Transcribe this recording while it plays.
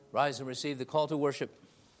Rise and receive the call to worship.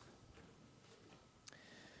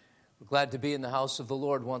 We're glad to be in the house of the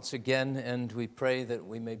Lord once again, and we pray that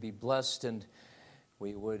we may be blessed and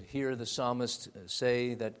we would hear the psalmist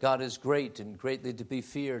say that God is great and greatly to be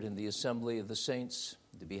feared in the assembly of the saints,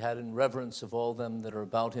 to be had in reverence of all them that are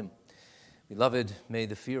about him. Beloved, may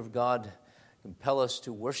the fear of God compel us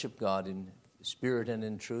to worship God in spirit and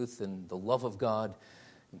in truth, and the love of God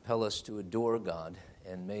compel us to adore God,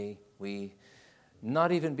 and may we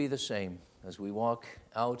not even be the same as we walk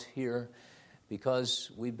out here,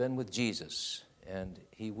 because we've been with Jesus, and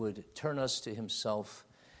he would turn us to himself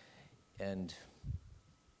and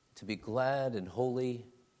to be glad and holy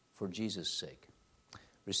for Jesus' sake.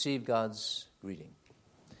 Receive God's greeting.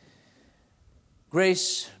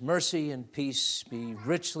 Grace, mercy, and peace be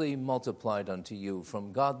richly multiplied unto you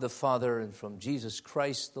from God the Father and from Jesus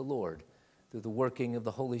Christ the Lord, through the working of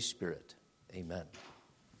the Holy Spirit. Amen.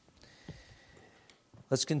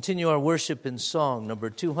 Let's continue our worship in song number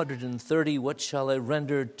 230, What Shall I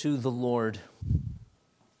Render to the Lord?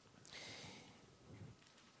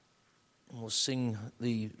 And we'll sing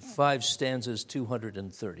the 5 stanzas,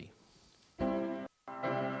 230.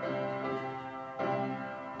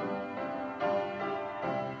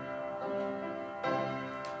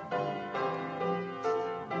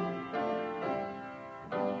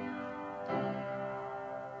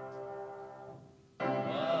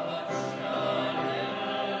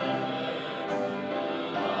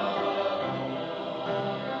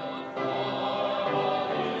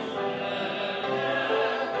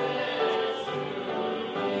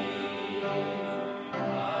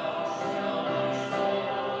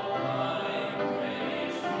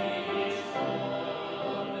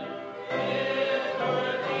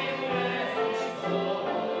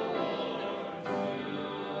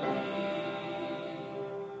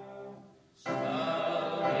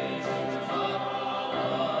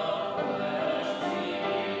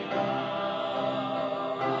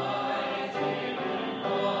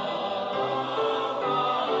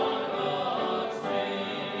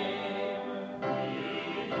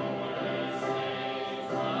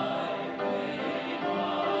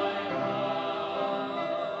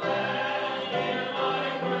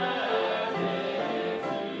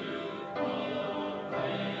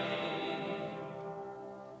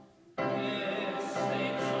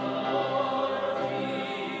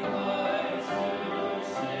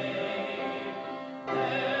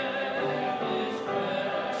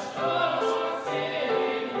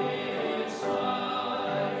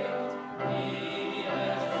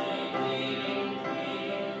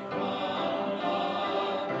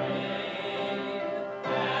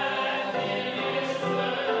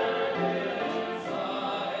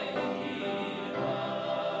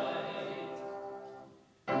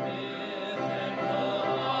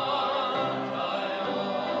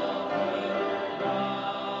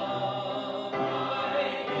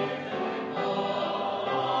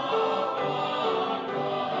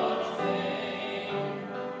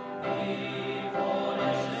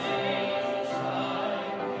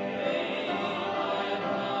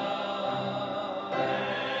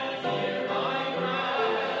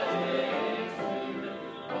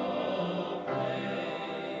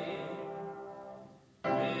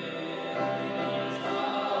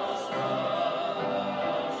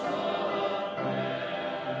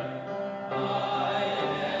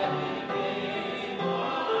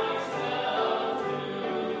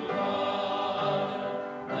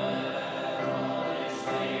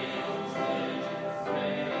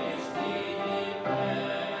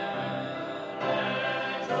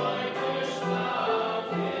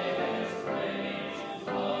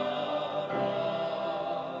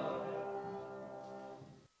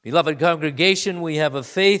 Beloved congregation, we have a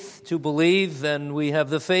faith to believe, and we have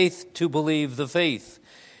the faith to believe the faith.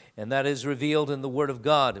 And that is revealed in the Word of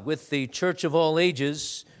God. With the Church of all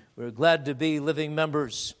ages, we're glad to be living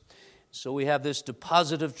members. So we have this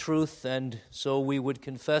deposit of truth, and so we would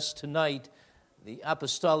confess tonight the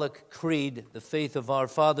Apostolic Creed, the faith of our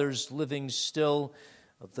fathers living still,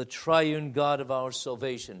 of the triune God of our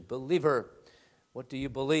salvation. Believer, what do you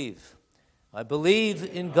believe? I believe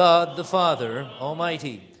in God the Father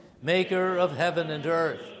Almighty, maker of heaven and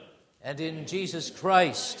earth, and in Jesus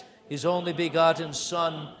Christ, his only begotten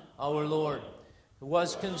Son, our Lord, who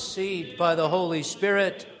was conceived by the Holy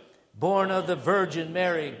Spirit, born of the Virgin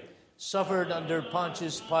Mary, suffered under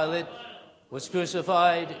Pontius Pilate, was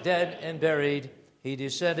crucified, dead, and buried. He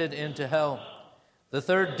descended into hell. The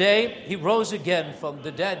third day he rose again from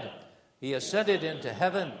the dead. He ascended into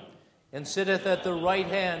heaven, and sitteth at the right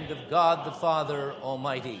hand of God the Father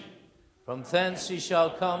Almighty. From thence he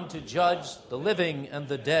shall come to judge the living and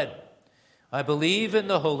the dead. I believe in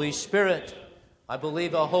the Holy Spirit. I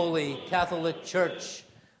believe a holy Catholic Church,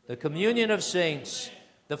 the communion of saints,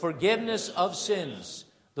 the forgiveness of sins,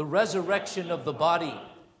 the resurrection of the body,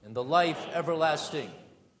 and the life everlasting.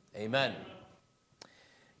 Amen.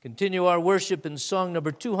 Continue our worship in song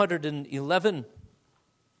number 211,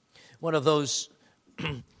 one of those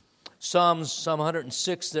Psalms, Psalm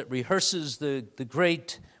 106, that rehearses the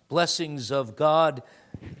great blessings of God.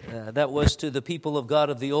 That was to the people of God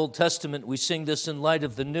of the Old Testament. We sing this in light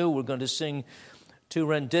of the New. We're going to sing two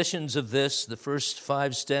renditions of this, the first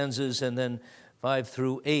 5 stanzas and then 5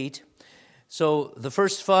 through 8. So the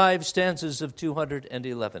first 5 stanzas of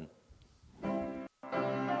 211.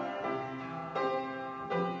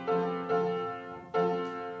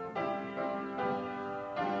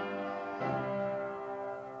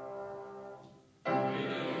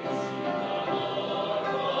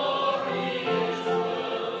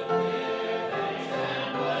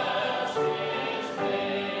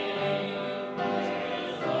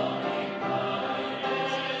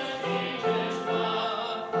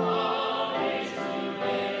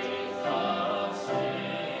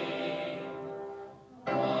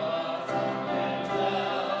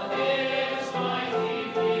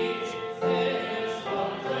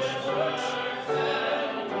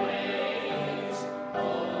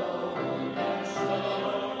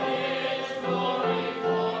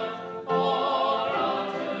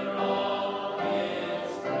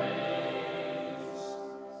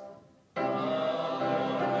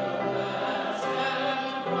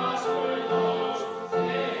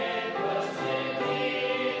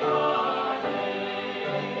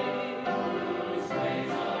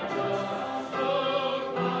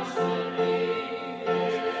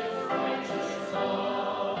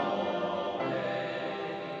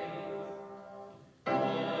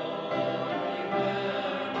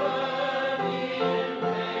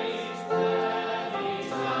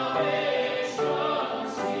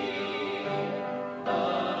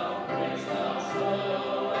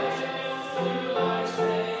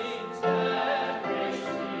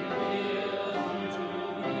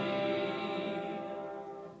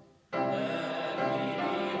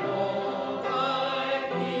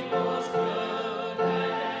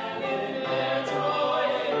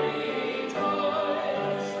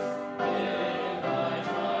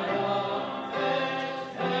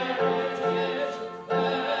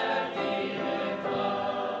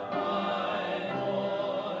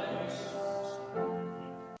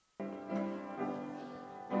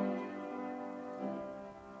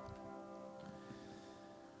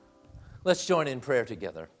 Let's join in prayer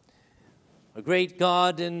together. A great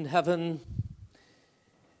God in heaven,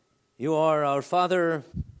 you are our Father.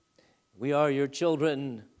 We are your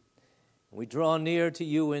children. We draw near to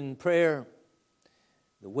you in prayer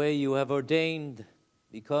the way you have ordained,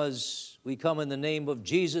 because we come in the name of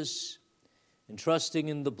Jesus and trusting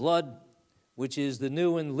in the blood, which is the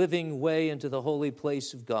new and living way into the holy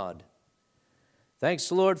place of God. Thanks,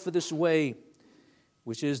 Lord, for this way,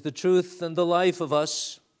 which is the truth and the life of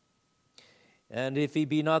us. And if he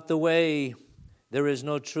be not the way, there is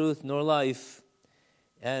no truth nor life.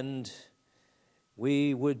 And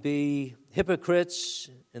we would be hypocrites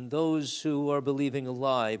and those who are believing a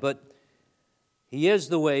lie. But he is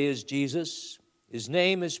the way, is Jesus. His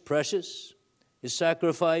name is precious. His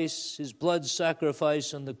sacrifice, his blood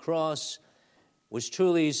sacrifice on the cross was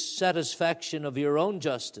truly satisfaction of your own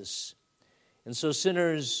justice. And so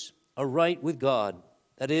sinners are right with God.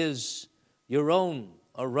 That is, your own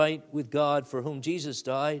are right with God, for whom Jesus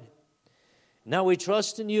died. Now we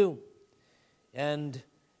trust in you, and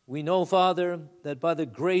we know, Father, that by the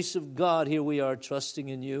grace of God, here we are trusting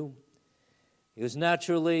in you, because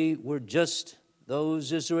naturally we're just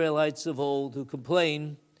those Israelites of old who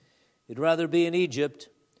complain they'd rather be in Egypt,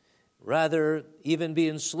 rather even be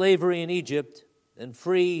in slavery in Egypt, than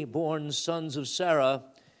free-born sons of Sarah,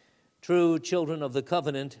 true children of the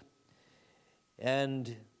covenant,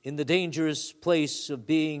 and in the dangerous place of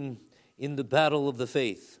being in the battle of the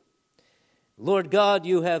faith. Lord God,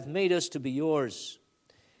 you have made us to be yours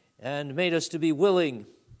and made us to be willing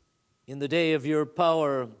in the day of your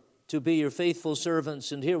power to be your faithful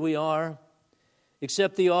servants. And here we are.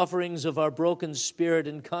 Accept the offerings of our broken spirit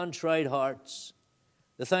and contrite hearts,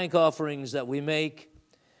 the thank offerings that we make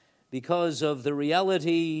because of the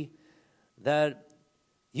reality that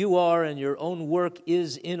you are, and your own work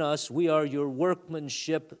is in us. We are your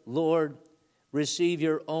workmanship, Lord. Receive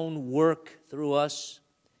your own work through us,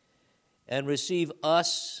 and receive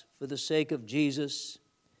us for the sake of Jesus.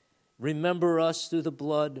 Remember us through the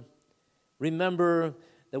blood. Remember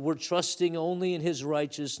that we're trusting only in his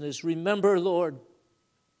righteousness. Remember, Lord,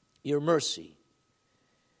 your mercy.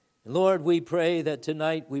 And Lord, we pray that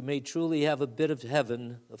tonight we may truly have a bit of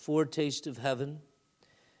heaven, a foretaste of heaven,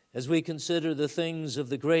 as we consider the things of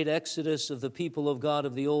the great exodus of the people of God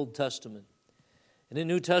of the Old Testament. In a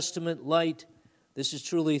New Testament light, this is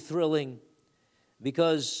truly thrilling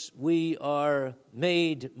because we are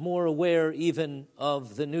made more aware even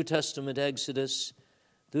of the New Testament exodus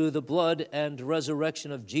through the blood and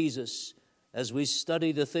resurrection of Jesus as we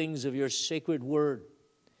study the things of your sacred word.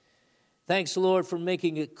 Thanks, Lord, for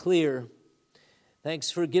making it clear.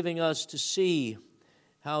 Thanks for giving us to see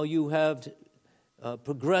how you have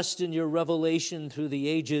progressed in your revelation through the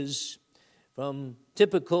ages, from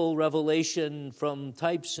typical revelation, from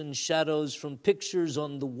types and shadows, from pictures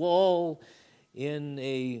on the wall in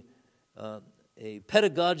a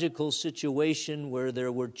pedagogical situation where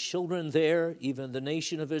there were children there, even the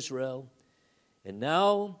nation of Israel. And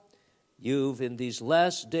now you've, in these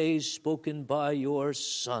last days, spoken by your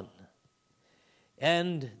Son.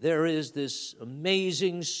 And there is this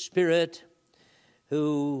amazing Spirit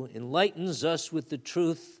who enlightens us with the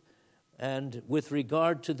truth and with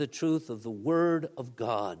regard to the truth of the Word of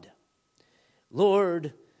God.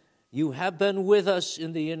 Lord, you have been with us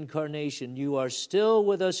in the incarnation. You are still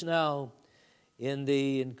with us now in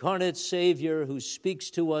the incarnate Savior who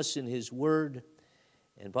speaks to us in his Word,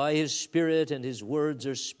 and by his Spirit, and his words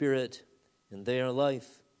are Spirit, and they are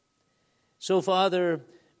life. So, Father,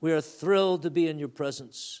 we are thrilled to be in your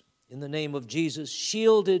presence in the name of Jesus,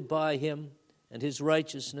 shielded by him and his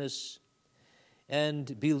righteousness,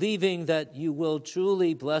 and believing that you will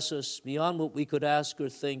truly bless us beyond what we could ask or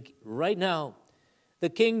think right now. The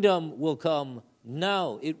kingdom will come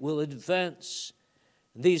now. It will advance.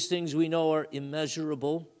 These things we know are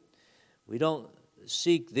immeasurable. We don't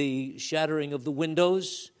seek the shattering of the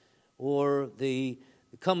windows or the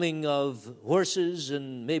coming of horses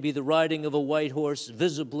and maybe the riding of a white horse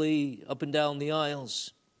visibly up and down the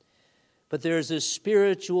aisles. But there's this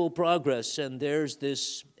spiritual progress, and there's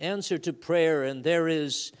this answer to prayer, and there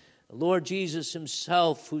is Lord Jesus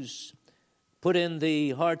himself who's put in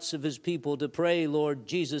the hearts of his people to pray, Lord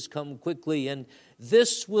Jesus, come quickly, and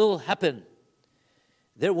this will happen.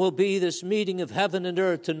 There will be this meeting of heaven and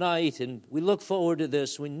earth tonight, and we look forward to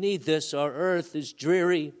this. We need this. Our earth is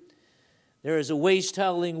dreary. There is a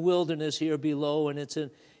waste-howling wilderness here below, and it's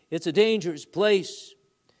a dangerous place.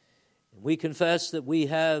 And we confess that we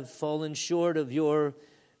have fallen short of your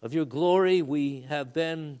glory. We have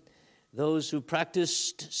been those who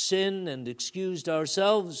practiced sin and excused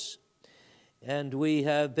ourselves. And we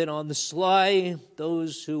have been on the sly,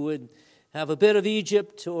 those who would have a bit of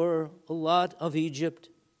Egypt or a lot of Egypt.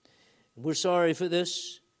 We're sorry for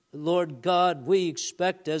this. Lord God, we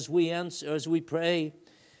expect as we pray,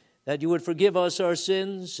 that you would forgive us our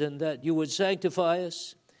sins and that you would sanctify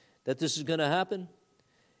us, that this is going to happen.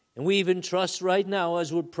 And we even trust right now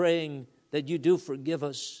as we're praying that you do forgive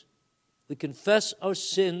us. We confess our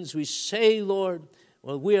sins. We say, Lord,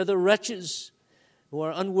 well, we are the wretches who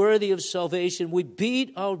are unworthy of salvation. We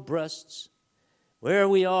beat our breasts where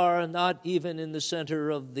we are, not even in the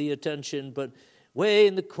center of the attention, but way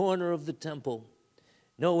in the corner of the temple,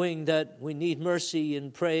 knowing that we need mercy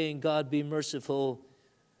and praying, God, be merciful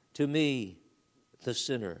to me, the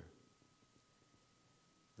sinner.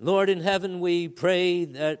 Lord in heaven, we pray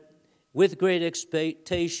that with great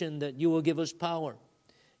expectation that you will give us power.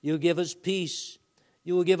 You'll give us peace.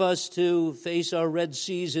 You will give us to face our Red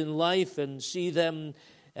Seas in life and see them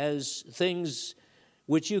as things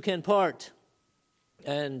which you can part,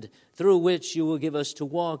 and through which you will give us to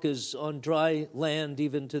walk as on dry land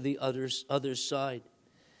even to the other side.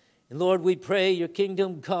 And Lord, we pray your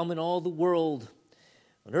kingdom come in all the world.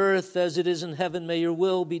 On earth as it is in heaven, may your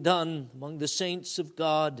will be done among the saints of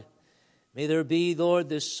God. May there be, Lord,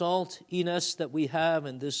 this saltiness that we have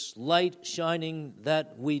and this light shining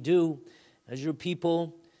that we do as your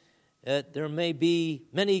people, that there may be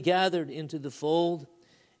many gathered into the fold,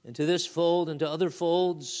 into this fold, into other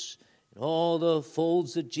folds, and all the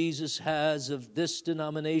folds that Jesus has of this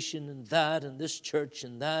denomination and this church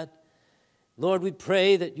and that. Lord, we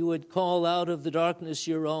pray that you would call out of the darkness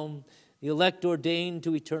your own, the elect ordained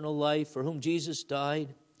to eternal life, for whom Jesus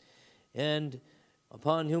died, and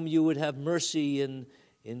upon whom you would have mercy in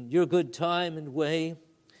your good time and way,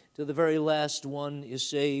 till the very last one is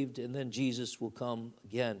saved, and then Jesus will come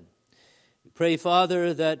again. We pray,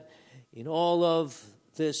 Father, that in all of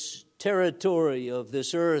this territory of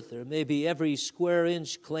this earth, there may be every square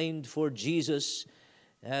inch claimed for Jesus,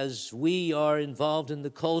 as we are involved in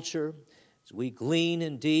the culture, as we glean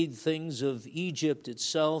indeed things of Egypt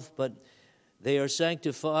itself, but they are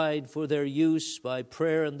sanctified for their use by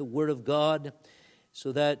prayer and the Word of God,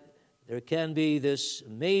 so that there can be this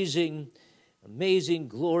amazing amazing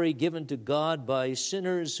glory given to God by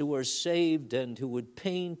sinners who are saved and who would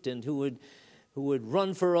paint and who would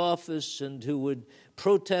run for office and who would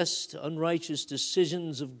protest unrighteous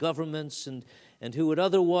decisions of governments and who would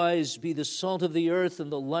otherwise be the salt of the earth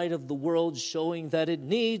and the light of the world, showing that it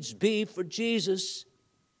needs be for Jesus.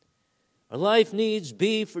 Our life needs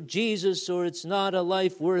be for Jesus, or it's not a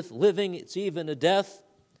life worth living, it's even a death.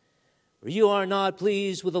 For you are not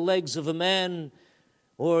pleased with the legs of a man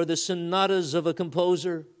or the sonatas of a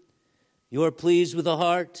composer. You are pleased with the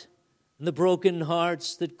heart and the broken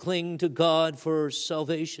hearts that cling to God for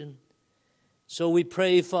salvation. So we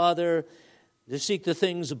pray, Father, to seek the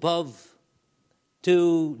things above,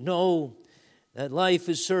 to know that life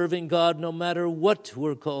is serving God no matter what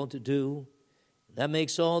we're called to do. That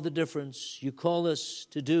makes all the difference. You call us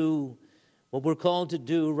to do what we're called to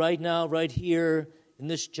do right now, right here, in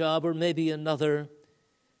this job, or maybe another,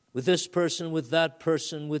 with this person, with that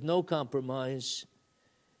person, with no compromise.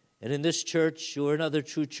 And in this church or another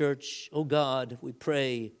true church, oh God, we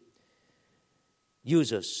pray,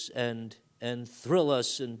 use us and thrill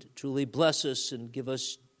us and truly bless us and give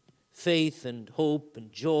us faith and hope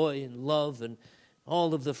and joy and love and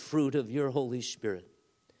all of the fruit of your Holy Spirit.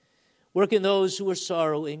 Work in those who are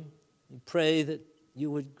sorrowing. We pray that you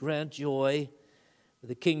would grant joy.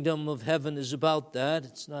 The kingdom of heaven is about that.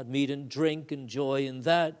 It's not meat and drink and joy in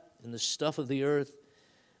that, in the stuff of the earth,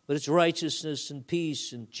 but it's righteousness and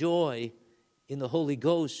peace and joy in the Holy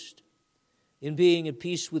Ghost, in being at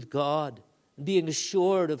peace with God, and being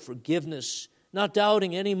assured of forgiveness, not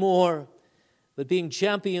doubting anymore, but being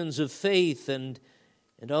champions of faith and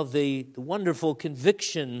of the wonderful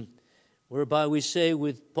conviction whereby we say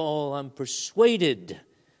with Paul, I'm persuaded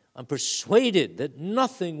that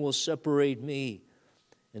nothing will separate me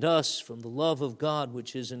and us from the love of God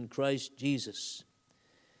which is in Christ Jesus.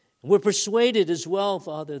 And we're persuaded as well,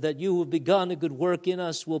 Father, that you who have begun a good work in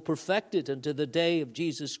us will perfect it unto the day of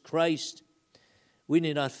Jesus Christ. We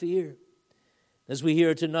need not fear. As we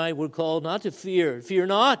hear tonight, we're called not to fear. Fear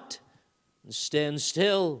not, and stand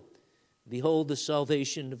still. Behold the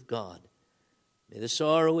salvation of God. May the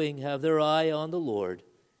sorrowing have their eye on the Lord,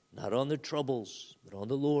 not on their troubles, but on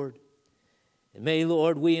the Lord. And may,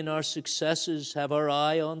 Lord, we in our successes have our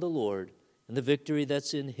eye on the Lord and the victory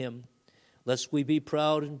that's in Him, lest we be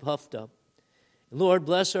proud and puffed up. And Lord,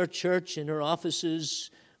 bless our church and her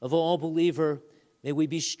offices of all believer. May we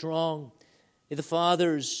be strong. May the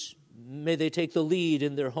fathers, may they take the lead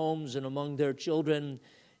in their homes and among their children,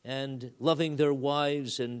 and loving their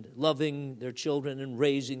wives and loving their children and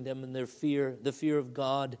raising them in the fear of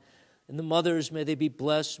God. And the mothers, may they be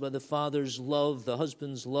blessed by the father's love, the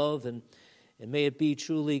husband's love, and may it be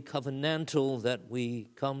truly covenantal that we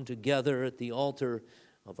come together at the altar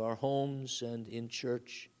of our homes and in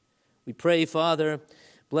church. We pray, Father,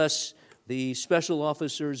 bless the special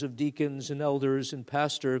officers of deacons and elders and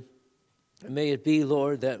pastor. And may it be,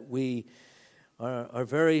 Lord, that we are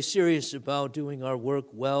very serious about doing our work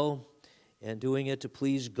well and doing it to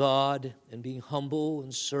please God and being humble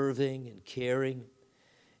and serving and caring.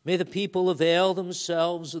 May the people avail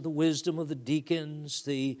themselves of the wisdom of the deacons,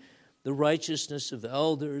 the righteousness of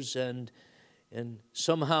elders, and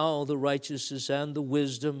somehow the righteousness and the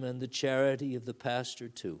wisdom and the charity of the pastor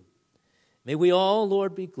too. May we all,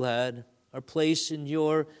 Lord, be glad. Our place in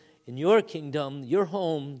your kingdom, your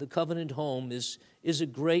home, the covenant home, is a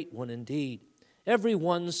great one indeed. Every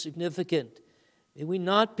one significant. May we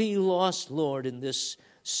not be lost, Lord, in this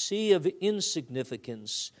sea of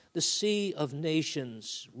insignificance, the sea of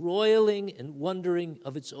nations, roiling and wondering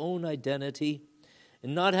of its own identity,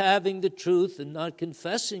 and not having the truth and not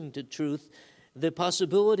confessing the truth, the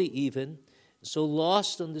possibility even, so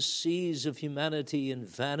lost on the seas of humanity and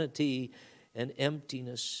vanity and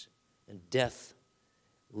emptiness and death.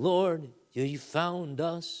 Lord, you found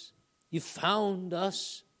us. You found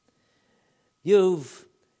us. You've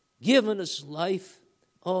given us life.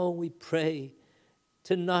 Oh, we pray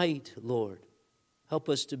tonight, Lord, help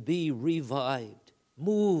us to be revived,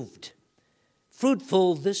 moved,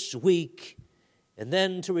 fruitful this week, and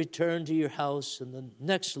then to return to your house on the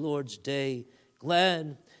next Lord's Day,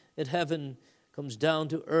 glad that heaven comes down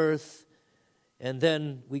to earth, and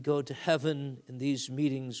then we go to heaven in these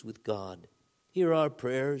meetings with God. Hear our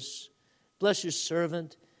prayers. Bless your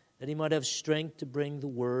servant, that he might have strength to bring the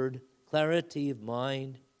word, clarity of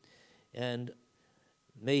mind, and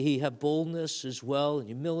may he have boldness as well, and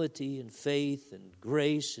humility and faith and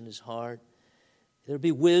grace in his heart. There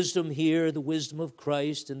be wisdom here, the wisdom of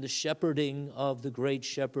Christ, and the shepherding of the great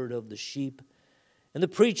shepherd of the sheep, and the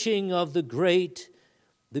preaching of the great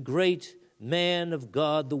man of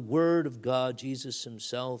God, the Word of God, Jesus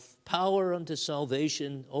himself, power unto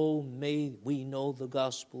salvation. Oh, may we know the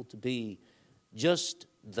gospel to be just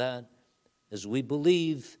that, as we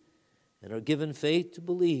believe and are given faith to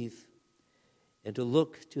believe and to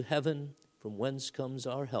look to heaven from whence comes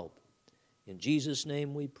our help. In Jesus'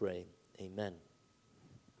 name we pray. Amen.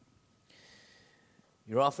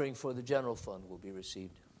 Your offering for the general fund will be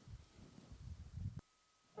received.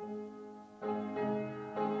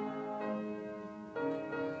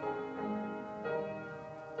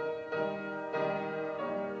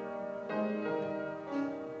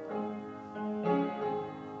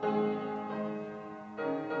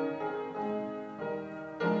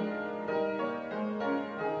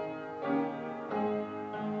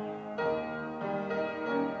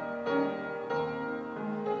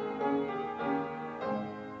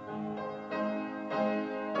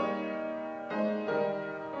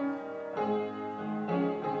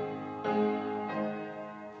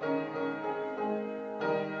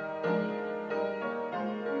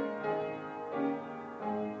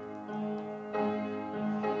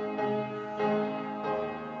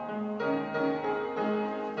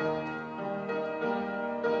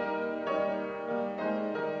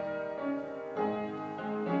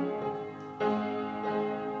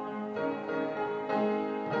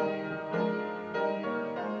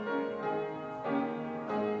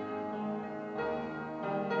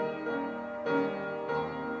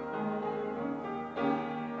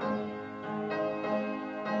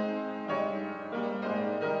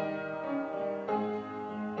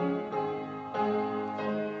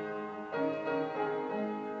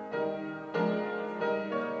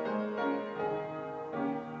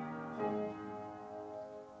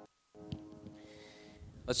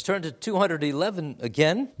 Let's turn to 211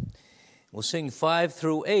 again. We'll sing 5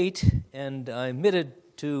 through 8, and I omitted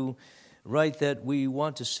to write that we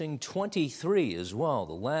want to sing 23 as well,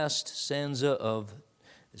 the last stanza of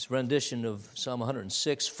this rendition of Psalm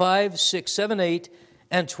 106. 5, 6, 7, 8,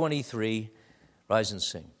 and 23. Rise and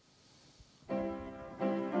sing.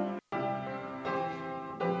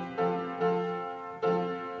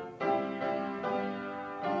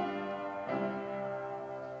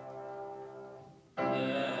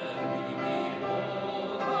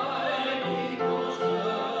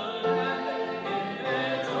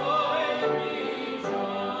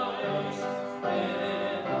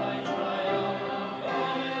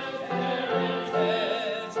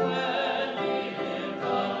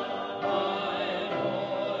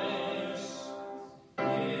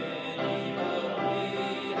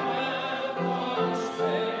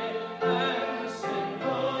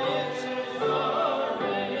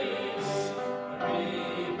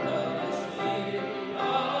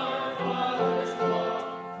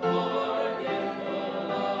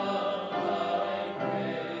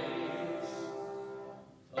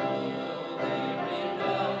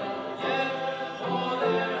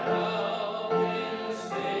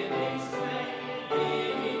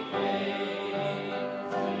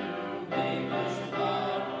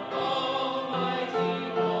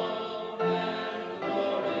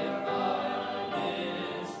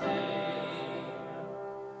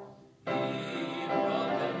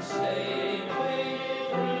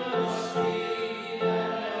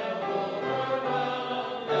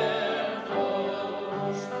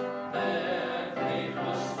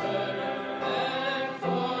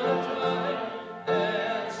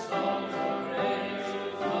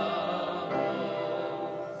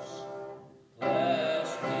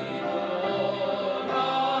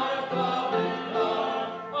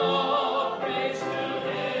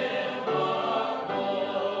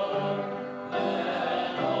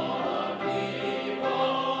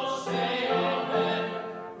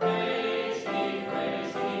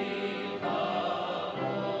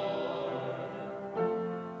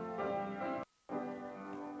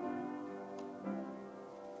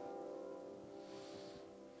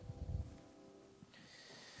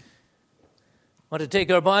 I want to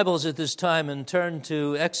take our Bibles at this time and turn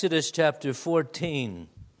to Exodus chapter 14.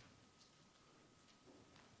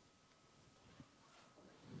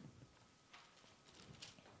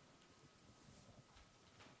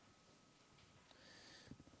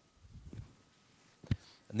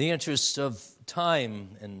 In the interest of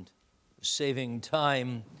time and saving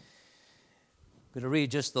time, I'm going to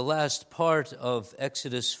read just the last part of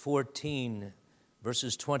Exodus 14,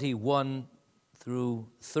 verses 21 through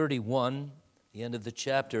 31. The end of the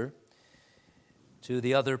chapter. To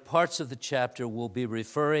the other parts of the chapter we'll be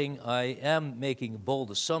referring. I am making a bold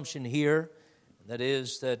assumption here, and that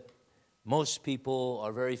is that most people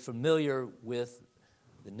are very familiar with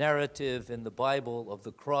the narrative in the Bible of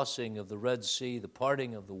the crossing of the Red Sea, the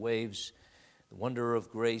parting of the waves. the wonder of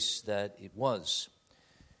grace that it was.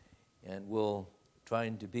 And we'll try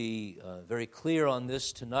to be very clear on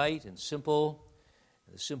this tonight and simple,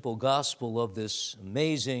 the simple gospel of this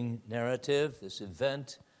amazing narrative, this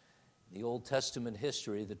event, the Old Testament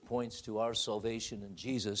history that points to our salvation in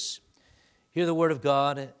Jesus. Hear the word of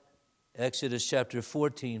God, Exodus chapter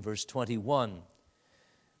 14, verse 21.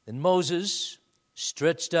 Then Moses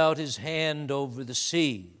stretched out his hand over the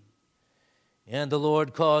sea, and the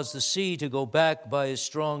Lord caused the sea to go back by a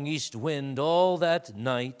strong east wind all that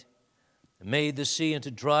night, and made the sea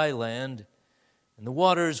into dry land, and the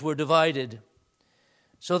waters were divided.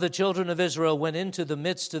 So the children of Israel went into the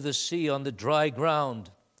midst of the sea on the dry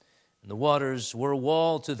ground, and the waters were a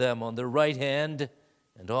wall to them on their right hand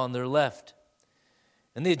and on their left.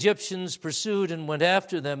 And the Egyptians pursued and went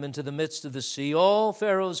after them into the midst of the sea, all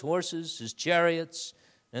Pharaoh's horses, his chariots,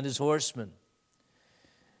 and his horsemen.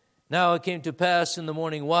 Now it came to pass in the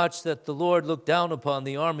morning watch that the Lord looked down upon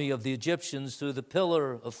the army of the Egyptians through the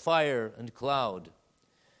pillar of fire and cloud.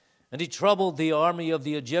 And he troubled the army of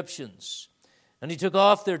the Egyptians, and he took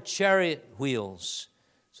off their chariot wheels,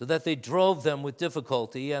 so that they drove them with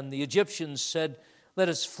difficulty. And the Egyptians said, "Let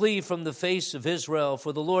us flee from the face of Israel,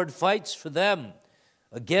 for the Lord fights for them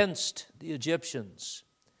against the Egyptians."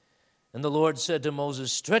 And the Lord said to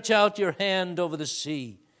Moses, "Stretch out your hand over the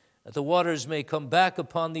sea, that the waters may come back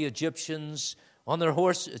upon the Egyptians, on their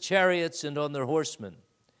chariots and on their horsemen."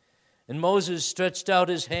 And Moses stretched out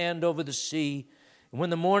his hand over the sea, and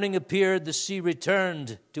when the morning appeared, the sea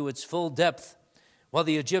returned to its full depth, while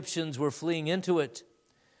the Egyptians were fleeing into it.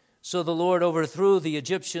 So the Lord overthrew the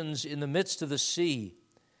Egyptians in the midst of the sea,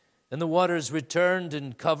 and the waters returned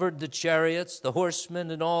and covered the chariots, the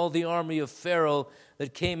horsemen, and all the army of Pharaoh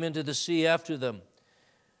that came into the sea after them.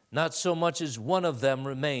 Not so much as one of them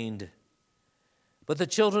remained. But the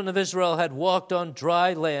children of Israel had walked on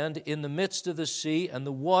dry land in the midst of the sea, and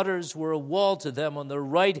the waters were a wall to them on their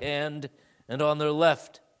right hand and on their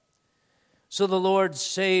left. So the Lord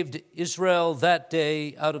saved Israel that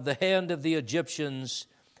day out of the hand of the Egyptians,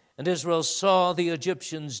 and Israel saw the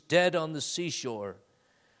Egyptians dead on the seashore.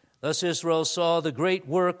 Thus Israel saw the great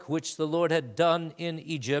work which the Lord had done in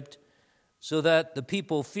Egypt, so that the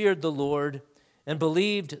people feared the Lord and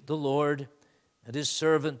believed the Lord and his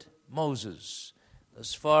servant Moses.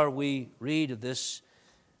 Thus far we read of this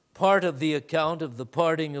part of the account of the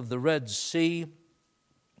parting of the Red Sea,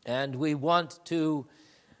 and we want to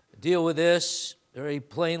deal with this very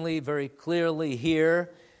plainly, very clearly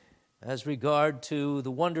here as regard to the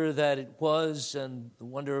wonder that it was and the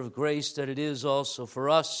wonder of grace that it is also for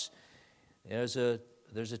us. There's a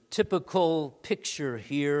typical picture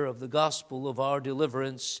here of the gospel of our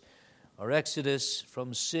deliverance, our exodus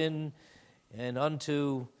from sin and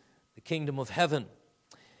unto the kingdom of heaven.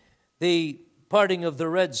 The parting of the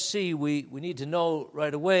Red Sea, we need to know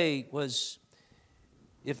right away, was,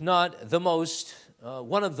 if not the most,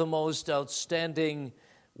 one of the most outstanding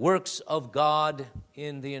works of God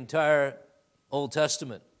in the entire Old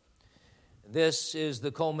Testament. This is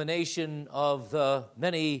the culmination of the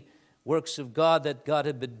many works of God that God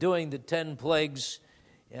had been doing, the 10 plagues,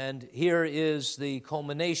 and here is the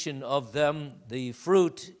culmination of them, the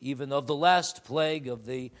fruit even of the last plague of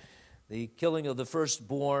the killing of the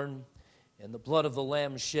firstborn and the blood of the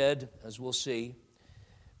lamb shed, as we'll see.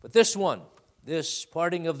 But this one, this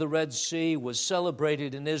parting of the Red Sea, was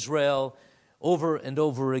celebrated in Israel over and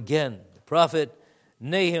over again. The prophet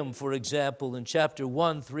Nahum, for example, in chapter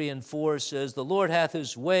 1, 3, and 4 says, "The Lord hath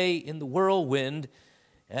his way in the whirlwind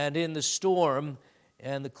and in the storm,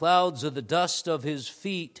 and the clouds are the dust of his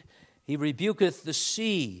feet. He rebuketh the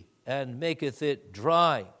sea and maketh it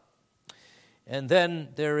dry." And then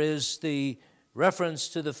there is the reference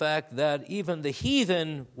to the fact that even the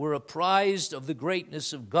heathen were apprised of the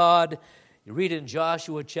greatness of God. You read in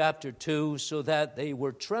Joshua chapter 2, so that they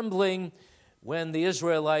were trembling when the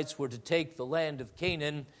Israelites were to take the land of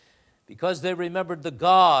Canaan, because they remembered the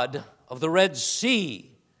God of the Red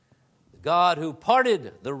Sea, the God who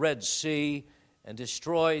parted the Red Sea and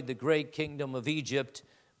destroyed the great kingdom of Egypt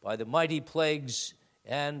by the mighty plagues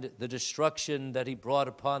and the destruction that he brought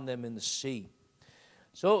upon them in the sea.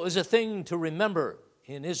 So it was a thing to remember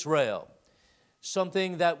in Israel,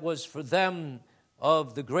 something that was for them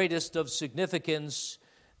of the greatest of significance,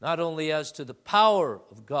 not only as to the power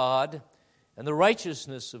of God and the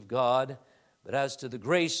righteousness of God, but as to the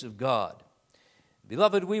grace of God.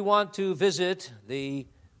 Beloved, we want to visit the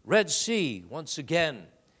Red Sea once again.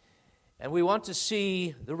 And we want to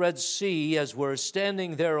see the Red Sea as we're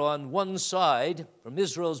standing there on one side, from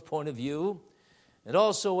Israel's point of view, and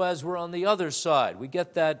also as we're on the other side. We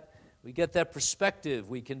get that perspective.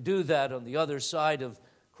 We can do that on the other side of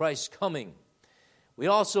Christ's coming. We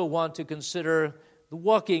also want to consider the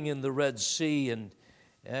walking in the Red Sea,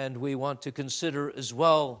 and we want to consider as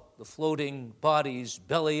well the floating bodies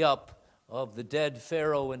belly up of the dead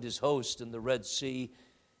Pharaoh and his host in the Red Sea.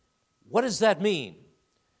 What does that mean?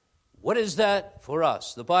 What is that for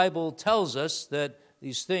us? The Bible tells us that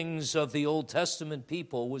these things of the Old Testament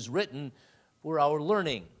people was written for our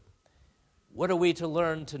learning. What are we to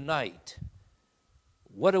learn tonight?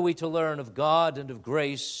 What are we to learn of God and of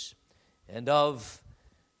grace and of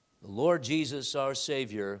the Lord Jesus, our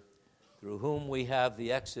Savior, through whom we have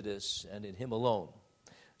the Exodus and in Him alone?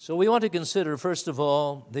 So we want to consider, first of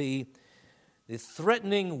all, the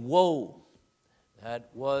threatening woe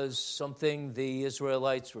that was something the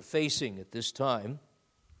Israelites were facing at this time.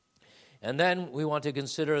 And then we want to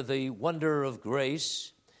consider the wonder of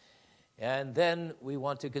grace. And then we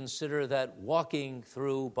want to consider that walking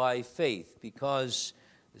through by faith, because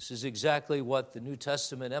this is exactly what the New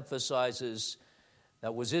Testament emphasizes.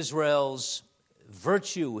 That was Israel's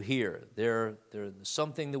virtue here. There's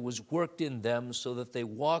something that was worked in them so that they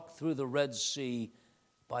walked through the Red Sea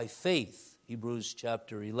by faith. Hebrews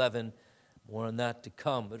chapter 11, more on that to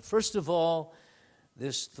come. But first of all,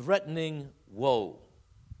 this threatening woe.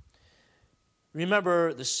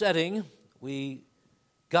 Remember the setting. We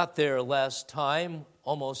got there last time,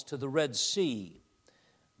 almost to the Red Sea.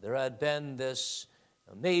 There had been this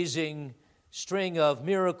amazing string of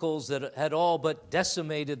miracles that had all but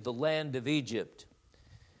decimated the land of Egypt.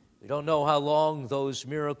 We don't know how long those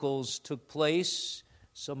miracles took place.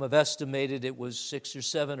 Some have estimated it was 6 or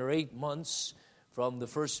 7 or 8 months from the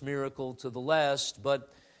first miracle to the last,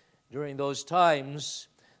 but during those times,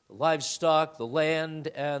 the livestock, the land,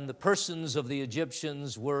 and the persons of the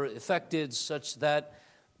Egyptians were affected such that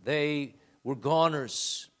they were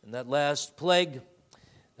goners. And that last plague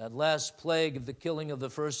of the killing of the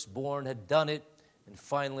firstborn had done it, and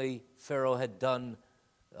finally Pharaoh had done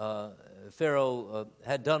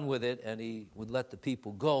with it, and he would let the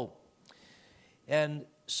people go. And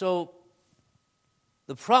so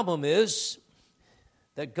the problem is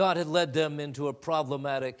that God had led them into a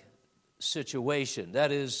problematic situation.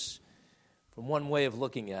 That is, from one way of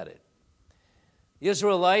looking at it. The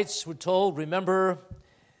Israelites were told, remember,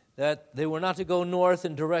 that they were not to go north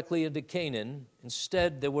and directly into Canaan.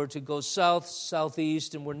 Instead, they were to go south,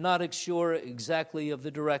 southeast, and were not sure exactly of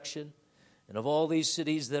the direction. And of all these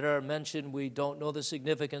cities that are mentioned, we don't know the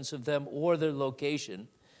significance of them or their location,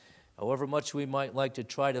 however much we might like to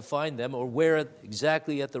try to find them, or where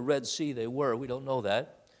exactly at the Red Sea they were. We don't know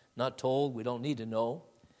that. Not told. We don't need to know.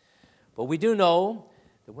 But we do know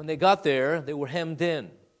that when they got there, they were hemmed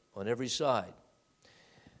in on every side.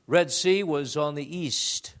 Red Sea was on the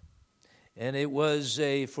east, and it was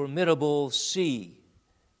a formidable sea.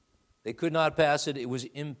 They could not pass it. It was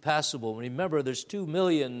impassable. Remember, there's 2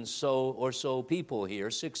 million or so people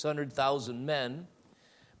here, 600,000 men,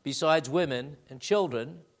 besides women and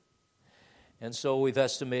children. And so we've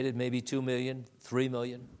estimated maybe 2 million, 3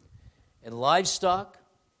 million. And livestock,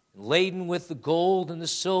 laden with the gold and the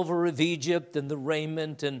silver of Egypt and the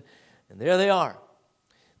raiment, and there they are.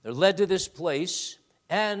 They're led to this place,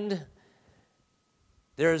 and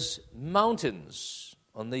there's mountains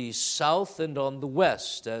on the south and on the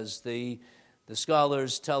west, as the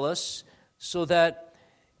scholars tell us, so that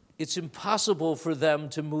it's impossible for them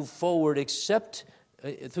to move forward except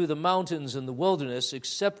through the mountains and the wilderness,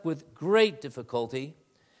 except with great difficulty.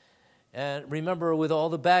 And remember, with all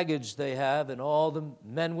the baggage they have and all the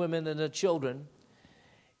men, women, and the children.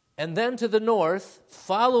 And then to the north,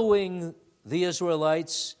 following the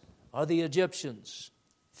Israelites, are the Egyptians.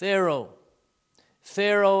 Pharaoh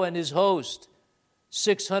and his host,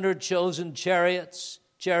 600 chosen chariots,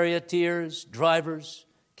 charioteers, drivers,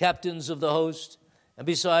 captains of the host, and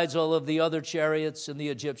besides all of the other chariots and the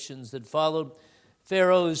Egyptians that followed,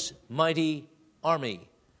 Pharaoh's mighty army,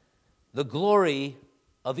 the glory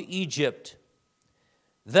of Egypt.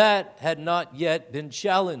 That had not yet been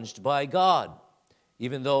challenged by God,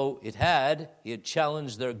 even though he had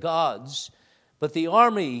challenged their gods, but the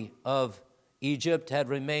army of Egypt had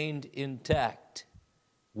remained intact.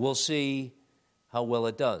 We'll see how well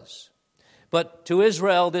it does. But to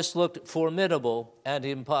Israel, this looked formidable and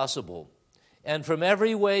impossible. And from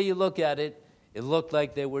every way you look at it, it looked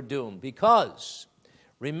like they were doomed. Because,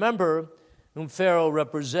 remember whom Pharaoh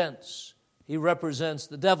represents. He represents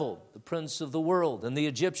the devil, the prince of the world. And the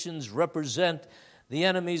Egyptians represent the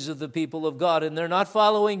enemies of the people of God. And they're not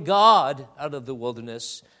following God out of the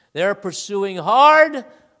wilderness. They're pursuing hard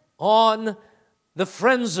on the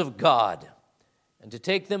friends of God and to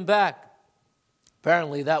take them back.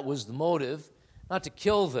 Apparently that was the motive, not to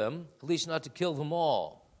kill them, at least not to kill them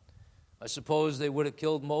all. I suppose they would have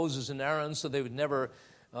killed Moses and Aaron so they would never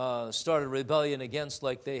start a rebellion against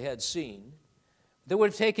like they had seen. They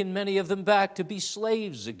would have taken many of them back to be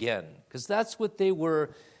slaves again, because that's what they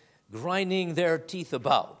were grinding their teeth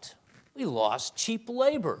about. We lost cheap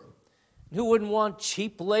labor. Who wouldn't want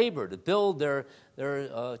cheap labor to build their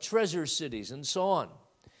treasure cities and so on?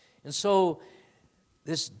 And so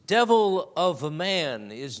this devil of a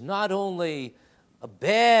man is not only a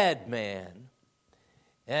bad man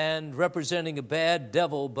and representing a bad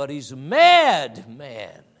devil, but he's a mad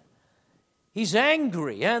man. He's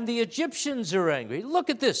angry, and the Egyptians are angry. Look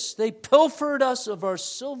at this. They pilfered us of our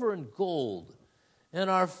silver and gold, and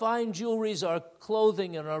our fine jewelries, our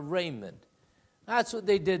clothing, and our raiment. That's what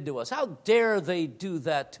they did to us. How dare they do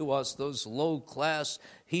that to us, those low-class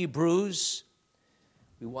Hebrews?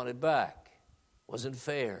 We want it back. Wasn't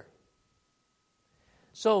fair.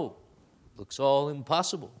 So, looks all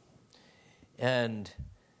impossible. And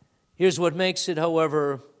here's what makes it,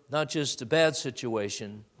 however, not just a bad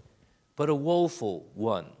situation, but a woeful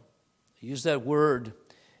one. I use that word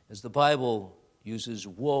as the Bible uses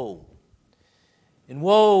woe. And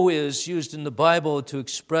woe is used in the Bible to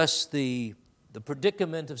express the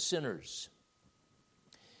predicament of sinners.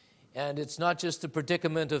 And it's not just the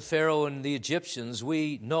predicament of Pharaoh and the Egyptians.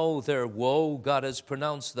 We know their woe. God has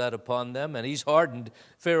pronounced that upon them, and he's hardened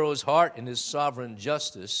Pharaoh's heart in his sovereign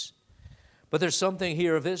justice. But there's something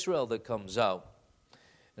here of Israel that comes out.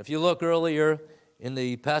 If you look earlier in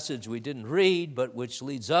the passage we didn't read, but which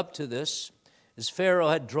leads up to this, as Pharaoh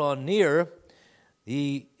had drawn near,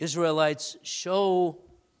 the Israelites show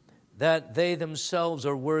that they themselves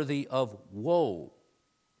are worthy of woe.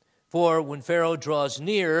 For when Pharaoh draws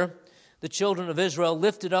near, the children of Israel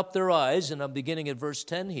lifted up their eyes, and I'm beginning at verse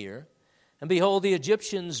 10 here, and behold, the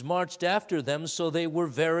Egyptians marched after them, so they were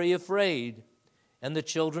very afraid. And the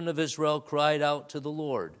children of Israel cried out to the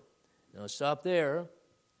Lord. Now stop there.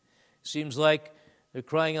 Seems like they're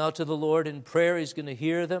crying out to the Lord in prayer. He's going to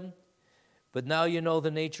hear them. But now you know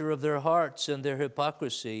the nature of their hearts and their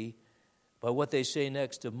hypocrisy by what they say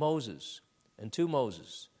next to Moses and to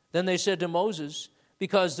Moses. Then they said to Moses,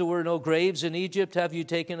 because there were no graves in Egypt, have you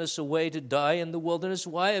taken us away to die in the wilderness?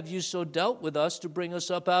 Why have you so dealt with us to bring us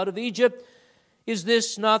up out of Egypt? Is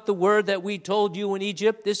this not the word that we told you in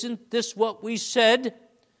Egypt? Isn't this what we said,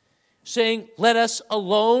 saying, let us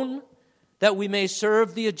alone, that we may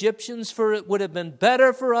serve the Egyptians? For it would have been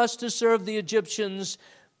better for us to serve the Egyptians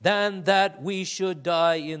than that we should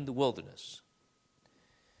die in the wilderness.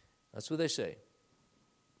 That's what they say.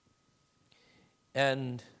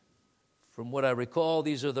 And from what I recall,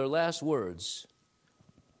 these are their last words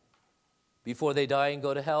before they die and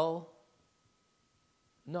go to hell.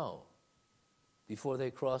 No. Before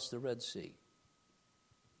they cross the Red Sea.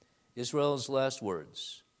 Israel's last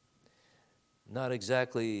words. Not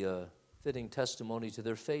exactly a fitting testimony to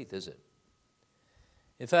their faith, is it?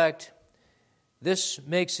 In fact, this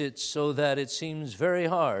makes it so that it seems very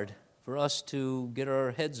hard for us to get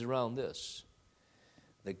our heads around this,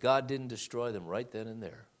 that God didn't destroy them right then and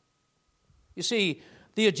there. You see,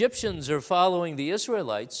 the Egyptians are following the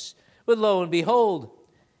Israelites, but lo and behold,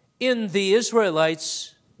 in the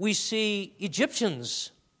Israelites, we see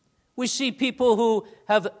Egyptians. We see people who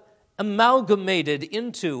have amalgamated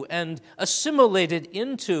into and assimilated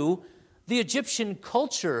into the Egyptian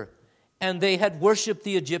culture, and they had worshipped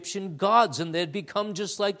the Egyptian gods, and they had become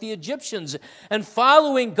just like the Egyptians. And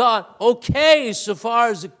following God, okay, so far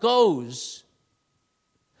as it goes.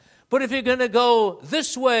 But if you're going to go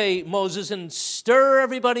this way, Moses, and stir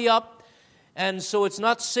everybody up, and so it's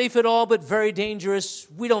not safe at all, but very dangerous,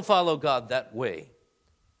 we don't follow God that way.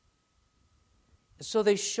 So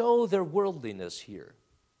they show their worldliness here.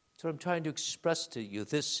 That's what I'm trying to express to you,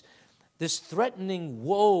 this threatening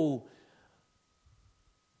woe.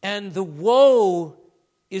 And the woe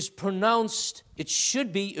is pronounced,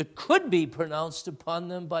 it could be pronounced upon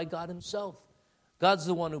them by God himself. God's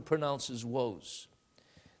the one who pronounces woes.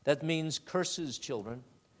 That means curses, children.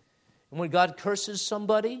 And when God curses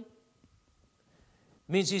somebody,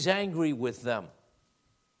 it means he's angry with them.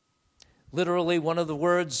 Literally, one of the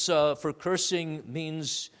words for cursing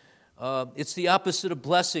means it's the opposite of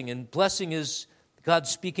blessing. And blessing is God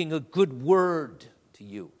speaking a good word to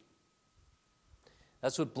you.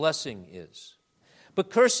 That's what blessing is. But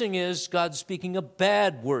cursing is God speaking a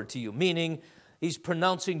bad word to you, meaning he's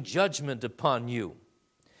pronouncing judgment upon you.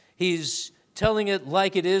 He's telling it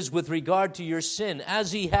like it is with regard to your sin,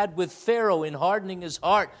 as he had with Pharaoh in hardening his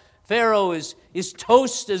heart. Pharaoh is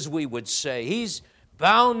toast, as we would say. He's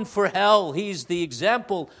bound for hell. He's the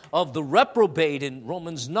example of the reprobate in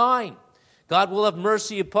Romans 9. God will have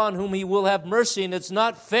mercy upon whom he will have mercy, and it's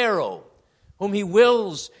not Pharaoh Whom he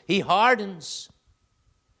wills, he hardens.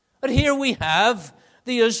 But here we have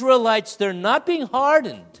the Israelites. They're not being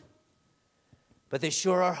hardened, but they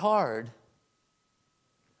sure are hard.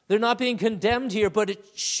 They're not being condemned here, but it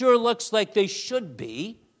sure looks like they should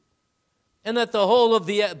be. And that the whole of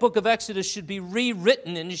the book of Exodus should be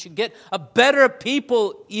rewritten, and you should get a better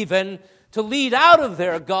people even to lead out of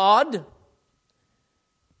their God.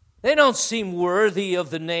 They don't seem worthy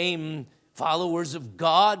of the name followers of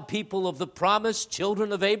God, people of the promise,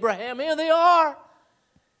 children of Abraham. Here they are.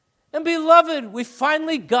 And beloved, we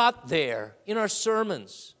finally got there in our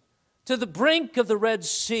sermons to the brink of the Red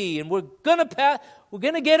Sea, and we're going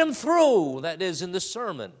to get them through, that is, in the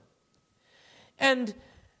sermon. And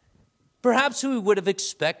perhaps we would have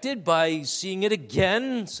expected by seeing it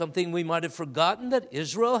again, something we might have forgotten, that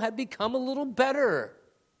Israel had become a little better.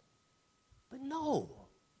 But no.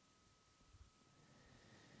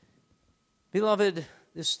 Beloved,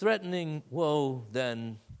 this threatening woe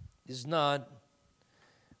then is not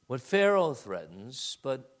what Pharaoh threatens,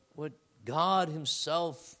 but what God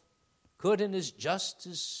himself could in his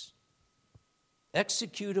justice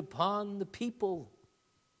execute upon the people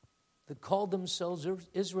that called themselves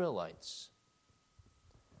Israelites.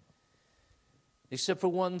 Except for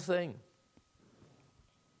one thing.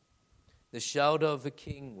 The shout of a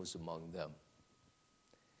king was among them.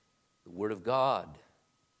 The word of God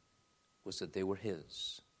was that they were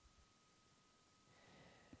his.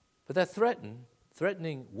 But that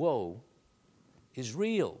threatening woe is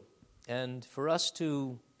real. And for us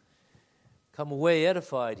to come away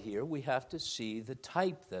edified here, we have to see the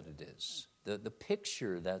type that it is, the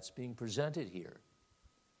picture that's being presented here.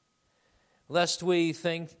 Lest we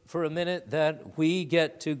think for a minute that we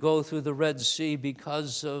get to go through the Red Sea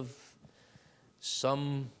because of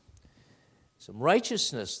some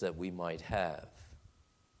righteousness that we might have.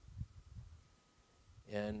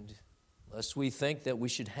 And lest we think that we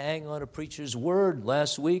should hang on a preacher's word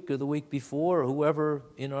last week or the week before, or whoever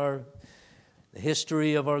in the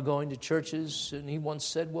history of our going to churches, and he once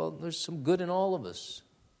said, well, there's some good in all of us.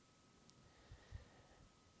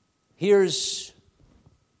 Here's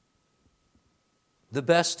the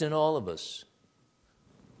best in all of us.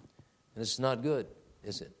 And it's not good,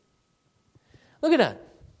 is it? Look at that.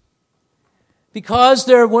 Because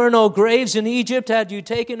there were no graves in Egypt, had you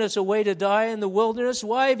taken us away to die in the wilderness?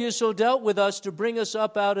 Why have you so dealt with us to bring us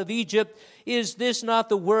up out of Egypt? Is this not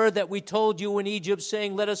the word that we told you in Egypt,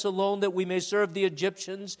 saying, let us alone that we may serve the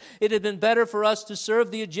Egyptians? It had been better for us to serve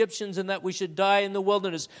the Egyptians than that we should die in the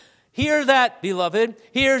wilderness. Hear that, beloved.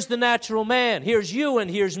 Here's the natural man. Here's you and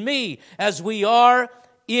here's me. As we are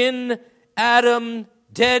in Adam,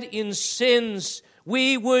 dead in sins,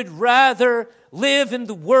 we would rather live in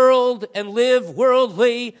the world and live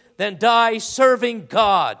worldly than die serving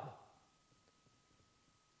God.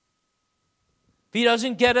 If he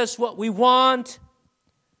doesn't get us what we want,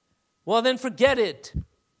 well, then forget it.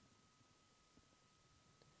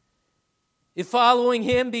 If following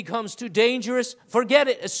him becomes too dangerous, forget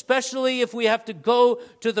it, especially if we have to go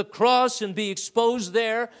to the cross and be exposed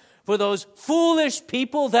there for those foolish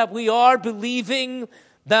people that we are, believing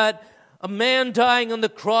that a man dying on the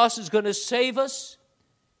cross is going to save us.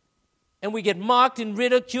 And we get mocked and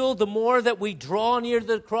ridiculed the more that we draw near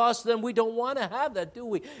the cross. Then we don't want to have that, do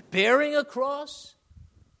we? Bearing a cross?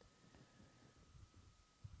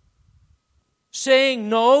 Saying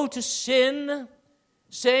no to sin?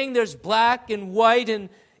 Saying there's black and white and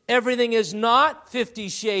everything is not 50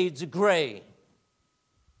 shades of gray?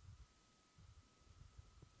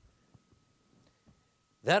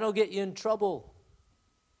 That'll get you in trouble.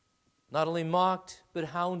 Not only mocked, but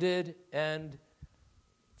hounded and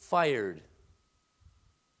fired.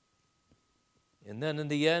 And then in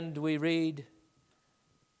the end we read,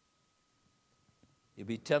 you'll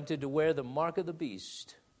be tempted to wear the mark of the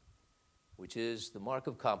beast, which is the mark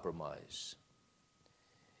of compromise.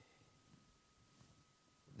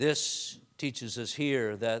 This teaches us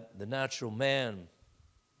here that the natural man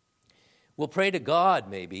will pray to God,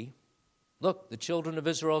 maybe. Look, the children of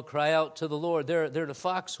Israel cry out to the Lord. They're in a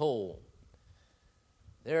foxhole.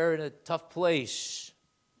 They're in a tough place.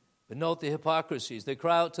 But note the hypocrisies. They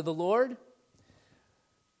cry out to the Lord,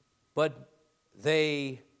 but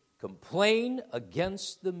they complain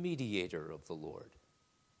against the mediator of the Lord.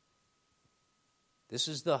 This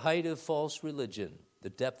is the height of false religion, the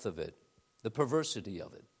depth of it, the perversity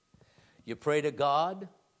of it. You pray to God,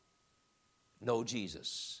 no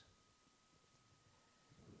Jesus.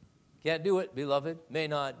 Can't do it, beloved. May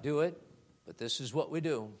not do it, but this is what we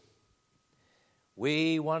do.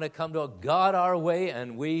 We want to come to God our way,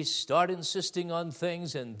 and we start insisting on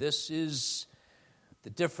things, and this is the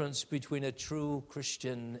difference between a true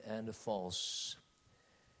Christian and a false.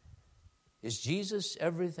 Is Jesus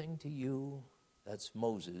everything to you? That's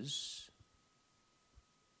Moses,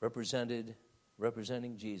 representing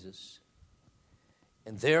Jesus.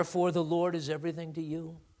 And therefore the Lord is everything to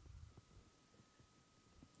you?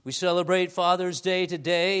 We celebrate Father's Day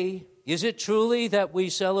today. Is it truly that we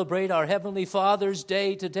celebrate our Heavenly Father's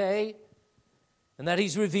Day today? And that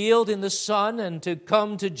He's revealed in the Son, and to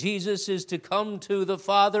come to Jesus is to come to the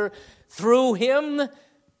Father through Him?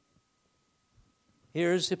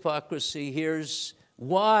 Here's hypocrisy. Here's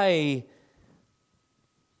why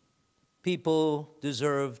people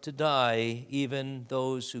deserve to die, even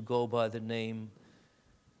those who go by the name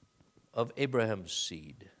of Abraham's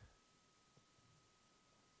seed.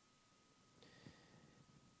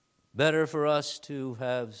 Better for us to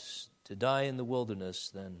die in the wilderness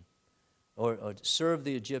than, or to serve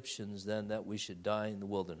the Egyptians than that we should die in the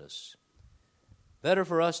wilderness. Better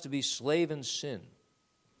for us to be slave in sin.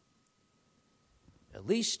 At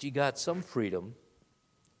least you got some freedom.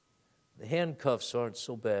 The handcuffs aren't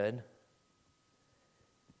so bad.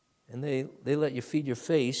 And they let you feed your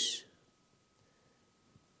face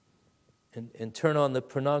and turn on the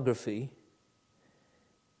pornography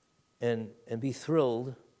and be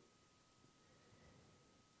thrilled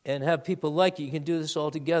and have people like you. You can do this all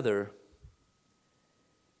together.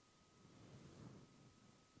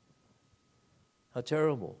 How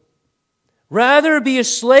terrible. Rather be a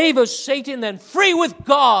slave of Satan than free with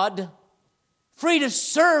God, free to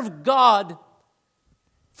serve God,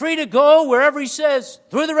 free to go wherever He says,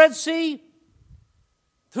 through the Red Sea,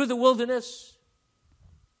 through the wilderness,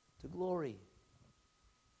 to glory.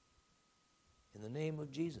 In the name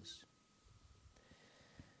of Jesus.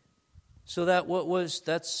 So that's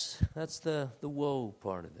the woe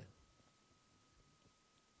part of it.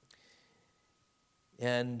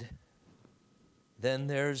 And then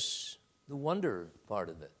there's the wonder part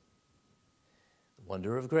of it. The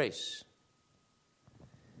wonder of grace.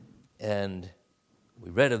 And we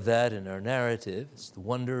read of that in our narrative. It's the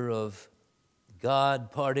wonder of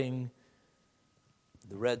God parting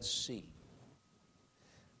the Red Sea.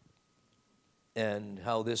 And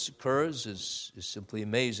how this occurs is simply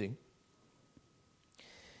amazing.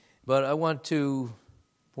 But I want to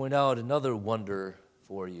point out another wonder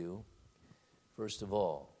for you, first of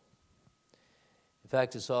all. In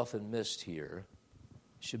fact, it's often missed here.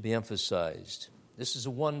 It should be emphasized. This is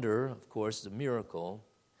a wonder, of course, a miracle.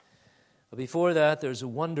 But before that, there's a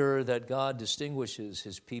wonder that God distinguishes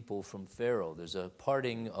His people from Pharaoh. There's a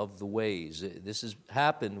parting of the ways. This has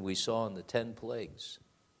happened, we saw, in the 10 plagues.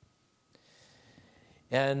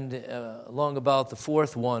 And along about the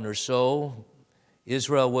fourth one or so,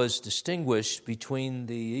 Israel was distinguished between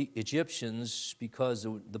the Egyptians because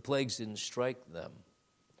the plagues didn't strike them.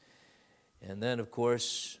 And then, of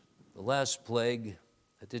course, the last plague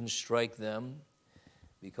that didn't strike them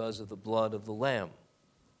because of the blood of the Lamb.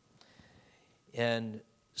 And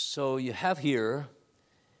so you have here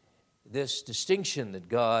this distinction that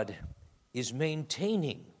God is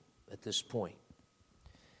maintaining at this point.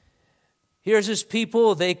 Here's His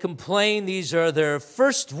people, they complain. These are their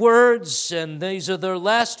first words, and these are their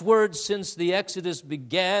last words since the Exodus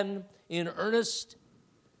began in earnest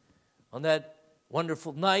on that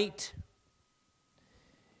wonderful night.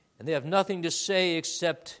 And they have nothing to say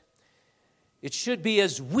except, it should be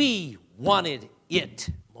as we wanted it,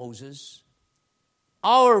 Moses.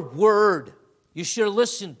 Our word you should have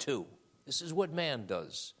listened to. This is what man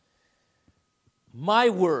does. My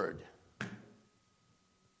word.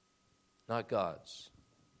 Not God's.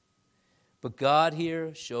 But God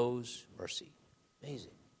here shows mercy.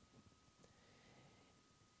 Amazing.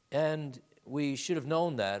 And we should have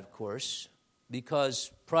known that, of course,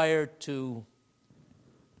 because prior to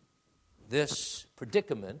this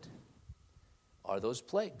predicament are those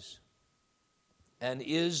plagues. And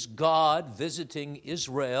is God visiting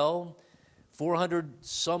Israel 400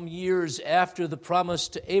 some years after the promise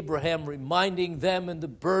to Abraham, reminding them in the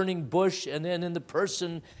burning bush and then in the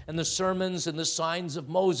person and the sermons and the signs of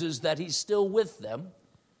Moses that He's still with them?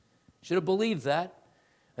 Should have believed that.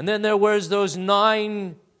 And then there was those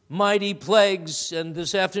 9 mighty plagues, and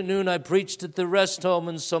this afternoon I preached at the rest home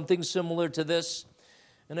and something similar to this.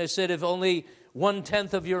 And I said, if only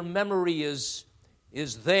 1/10 of your memory is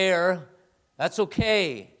there, that's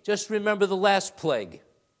okay. Just remember the last plague.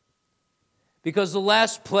 Because the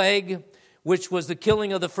last plague, which was the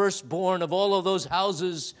killing of the firstborn of all of those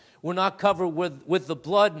houses, were not covered with the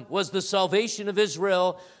blood, was the salvation of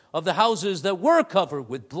Israel of the houses that were covered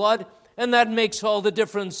with blood, and that makes all the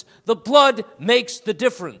difference. The blood makes the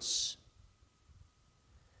difference.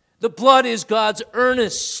 The blood is God's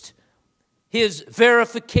earnest his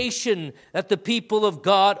verification that the people of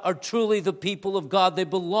God are truly the people of God. They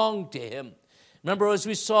belong to him. Remember, as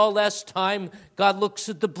we saw last time, God looks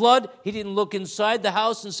at the blood. He didn't look inside the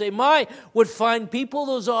house and say, "My, what fine people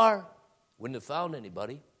those are." Wouldn't have found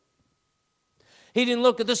anybody. He didn't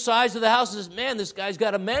look at the size of the house and say, "Man, this guy's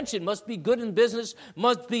got a mansion. Must be good in business.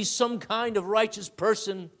 Must be some kind of righteous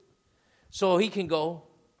person. So he can go."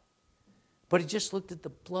 But he just looked at the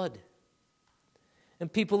blood.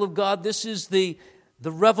 And people of God, this is the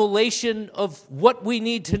revelation of what we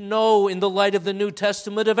need to know in the light of the New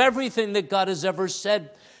Testament, of everything that God has ever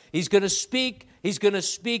said. He's going to speak. He's going to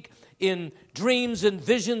speak in dreams and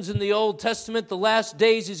visions in the Old Testament. The last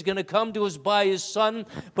days he's going to come to us by his Son.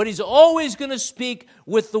 But he's always going to speak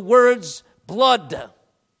with the words blood.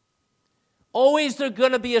 Always there's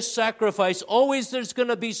going to be a sacrifice. Always there's going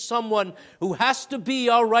to be someone who has to be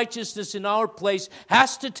our righteousness in our place,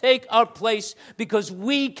 has to take our place, because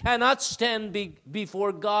we cannot stand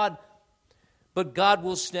before God, but God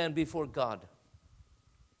will stand before God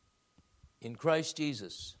in Christ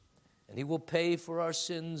Jesus. And he will pay for our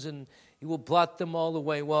sins and he will blot them all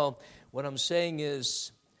away. Well, what I'm saying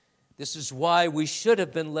is, this is why we should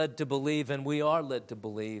have been led to believe, and we are led to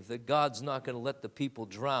believe, that God's not going to let the people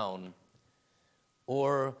drown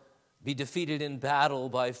or be defeated in battle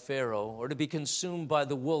by Pharaoh, or to be consumed by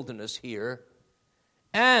the wilderness here,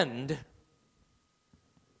 and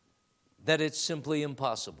that it's simply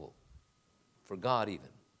impossible for God even.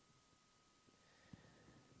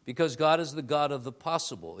 Because God is the God of the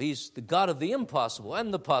possible. He's the God of the impossible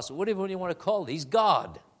and the possible. Whatever you want to call it, he's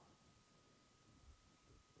God.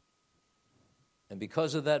 And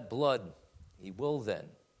because of that blood, he will then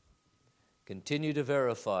continue to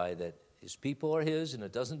verify that his people are his, and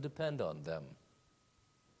it doesn't depend on them.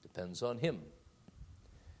 It depends on him.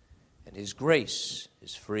 And his grace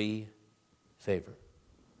is free favor.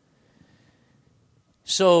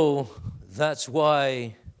 So that's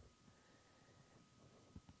why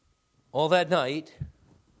all that night,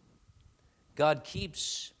 God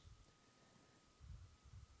keeps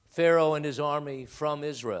Pharaoh and his army from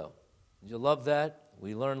Israel. Did you love that?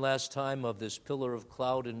 We learned last time of this pillar of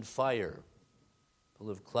cloud and fire.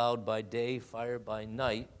 Pillar of cloud by day, fire by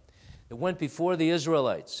night. It went before the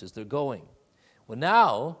Israelites as they're going. Well,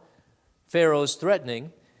 now, Pharaoh's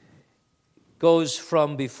threatening goes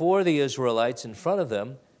from before the Israelites in front of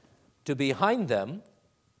them to behind them,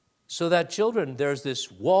 so that children, there's this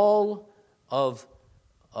wall of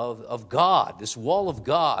God, this wall of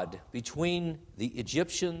God between the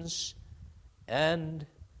Egyptians and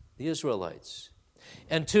the Israelites.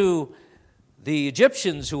 And to the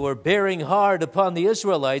Egyptians who are bearing hard upon the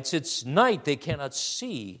Israelites, it's night, they cannot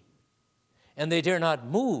see, and they dare not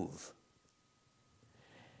move.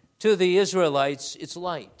 To the Israelites, it's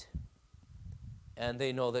light, and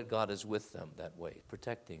they know that God is with them that way,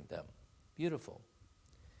 protecting them. Beautiful.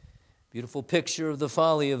 Beautiful picture of the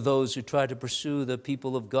folly of those who try to pursue the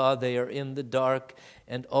people of God. They are in the dark,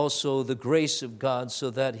 and also the grace of God,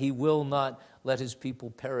 so that he will not let his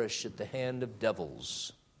people perish at the hand of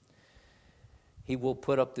devils. He will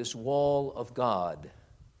put up this wall of God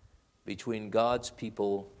between God's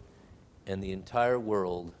people and the entire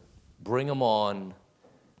world. Bring them on.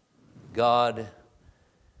 God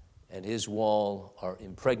and his wall are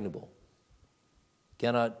impregnable.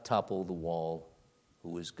 Cannot topple the wall,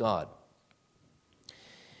 who is God.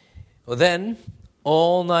 Well, then,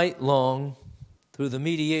 all night long, through the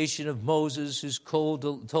mediation of Moses, who's told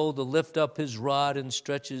to lift up his rod and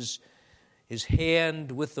stretches his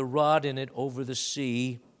hand with the rod in it over the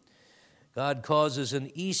sea, God causes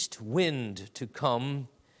an east wind to come,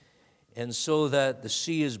 and so that the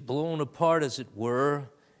sea is blown apart, as it were,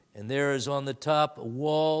 and there is on the top a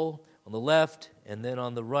wall on the left, and then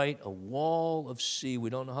on the right a wall of sea. We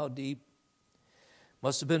don't know how deep.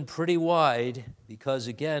 Must have been pretty wide, because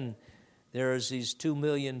again, there's these 2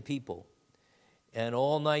 million people. And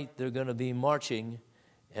all night they're going to be marching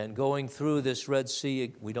and going through this Red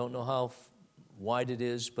Sea. We don't know how wide it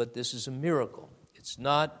is, but this is a miracle. It's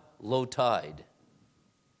not low tide.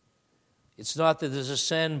 It's not that there's a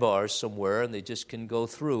sandbar somewhere and they just can go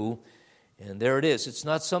through, and there it is. It's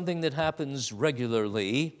not something that happens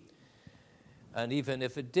regularly. And even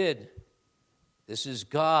if it did, this is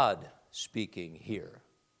God speaking here.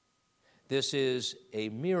 This is a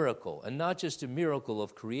miracle, and not just a miracle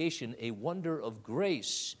of creation, a wonder of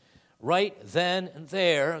grace. Right then and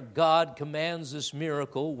there, God commands this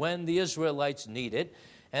miracle when the Israelites need it,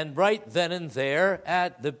 and right then and there,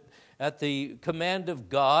 at the command of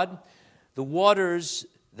God, the waters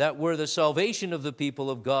that were the salvation of the people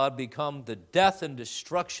of God become the death and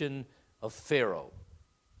destruction of Pharaoh.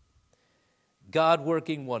 God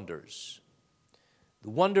working wonders. The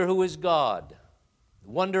wonder who is God, the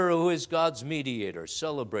wonder who is God's mediator,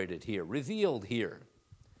 celebrated here, revealed here.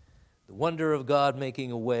 The wonder of God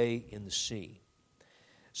making a way in the sea.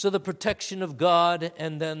 So the protection of God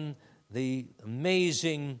and then the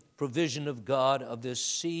amazing provision of God of this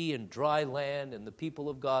sea and dry land and the people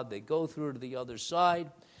of God, they go through to the other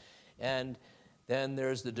side, and then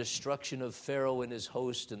there's the destruction of Pharaoh and his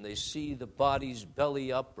host, and they see the bodies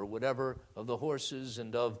belly up or whatever of the horses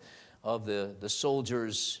and of the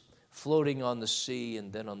soldiers floating on the sea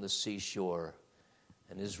and then on the seashore,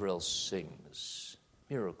 and Israel sings.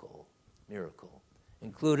 Miracle, miracle.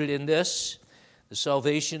 Included in this, the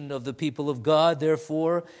salvation of the people of God,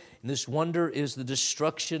 therefore, in this wonder is the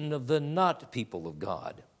destruction of the not people of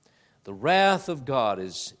God. The wrath of God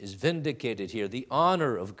is vindicated here, the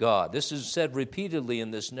honor of God. This is said repeatedly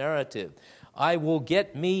in this narrative. I will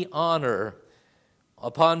get me honor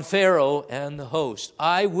upon Pharaoh and the host.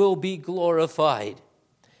 I will be glorified.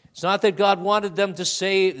 It's not that God wanted them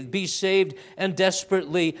to be saved and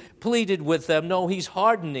desperately pleaded with them. No, he's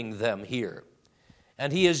hardening them here.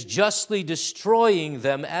 And he is justly destroying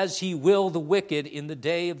them as he will the wicked in the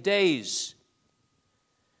day of days.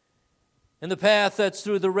 And the path that's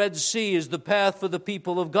through the Red Sea is the path for the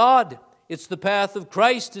people of God. It's the path of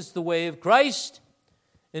Christ. It's the way of Christ.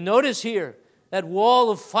 And notice here, that wall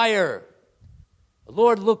of fire. The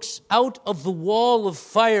Lord looks out of the wall of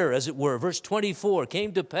fire, as it were. Verse 24,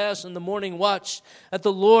 came to pass in the morning watch that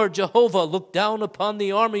the Lord Jehovah looked down upon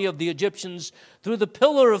the army of the Egyptians through the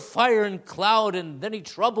pillar of fire and cloud, and then he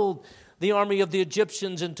troubled the army of the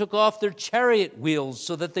Egyptians and took off their chariot wheels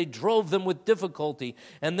so that they drove them with difficulty.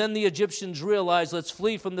 And then the Egyptians realized, let's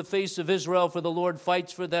flee from the face of Israel, for the Lord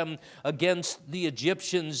fights for them against the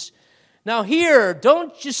Egyptians. Now here,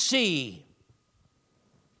 don't you see,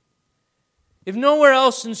 if nowhere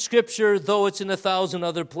else in Scripture, though it's in 1,000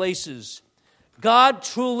 other places, God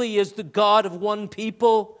truly is the God of one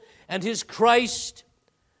people, and his Christ,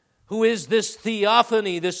 who is this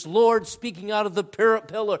theophany, this Lord speaking out of the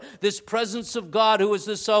pillar, this presence of God, who is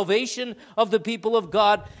the salvation of the people of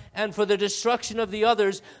God and for the destruction of the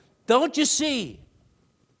others. Don't you see,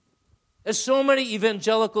 as so many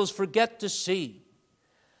evangelicals forget to see,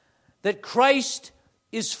 that Christ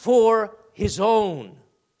is for his own.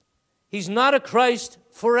 He's not a Christ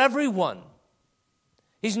for everyone.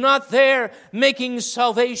 He's not there making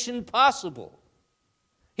salvation possible.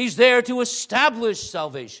 He's there to establish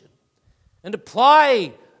salvation and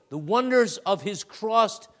apply the wonders of his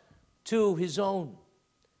cross to his own.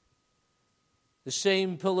 The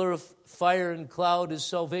same pillar of fire and cloud is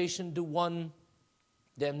salvation to one,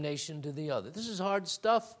 damnation to the other. This is hard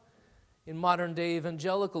stuff in modern day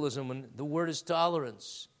evangelicalism when the word is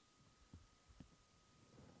tolerance.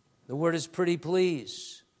 The word is pretty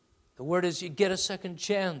please. The word is you get a second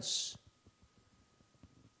chance.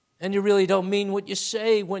 And you really don't mean what you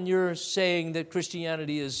say when you're saying that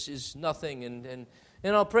Christianity is nothing. And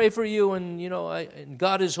I'll pray for you, and and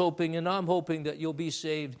God is hoping, and I'm hoping that you'll be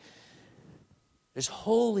saved. There's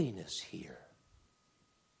holiness here.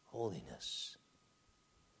 Holiness.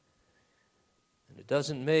 And it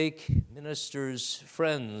doesn't make ministers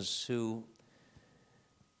friends who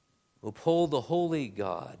uphold the holy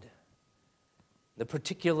God, the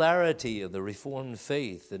particularity of the Reformed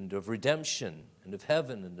faith and of redemption and of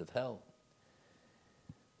heaven and of hell.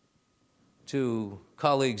 To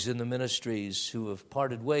colleagues in the ministries who have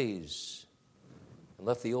parted ways and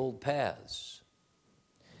left the old paths.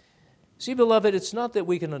 See, beloved, it's not that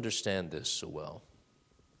we can understand this so well.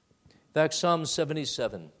 In fact, Psalm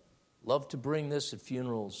 77, love to bring this at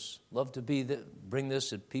funerals, love to bring this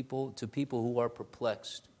to people who are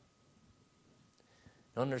perplexed.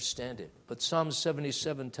 Understand it. But Psalm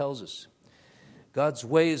 77 tells us God's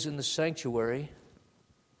way is in the sanctuary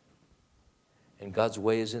and God's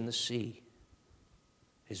way is in the sea.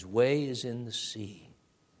 His way is in the sea.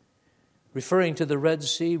 Referring to the Red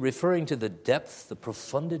Sea, referring to the depth, the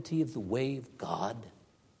profundity of the way of God.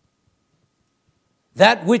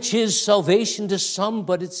 That which is salvation to some,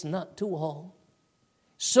 but it's not to all.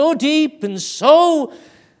 So deep and so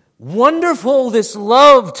wonderful, this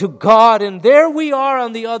love to God, and there we are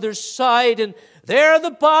on the other side, and there are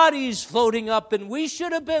the bodies floating up, and we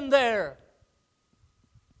should have been there.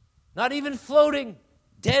 Not even floating,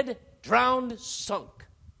 dead, drowned, sunk.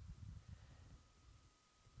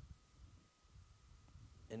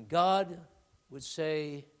 And God would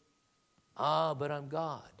say, but I'm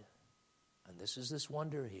God. And this is this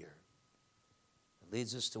wonder here. It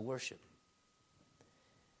leads us to worship.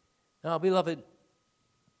 Now, beloved,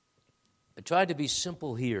 I tried to be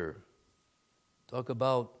simple here. Talk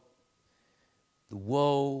about the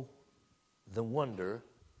woe, the wonder,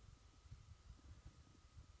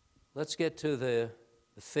 let's get to the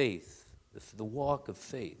faith, the walk of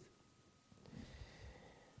faith.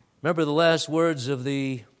 Remember the last words of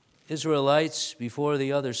the Israelites before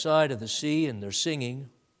the other side of the sea, and they're singing.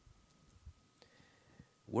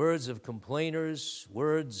 Words of complainers,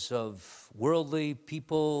 words of worldly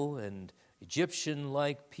people and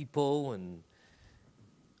Egyptian-like people, and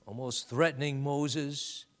almost threatening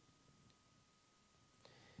Moses.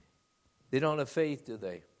 They don't have faith, do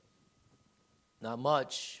they? Not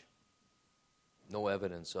much. No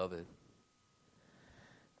evidence of it.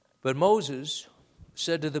 But Moses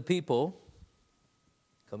said to the people,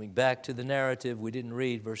 coming back to the narrative we didn't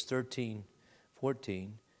read, verse 13,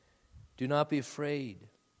 14, do not be afraid,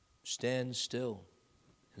 stand still,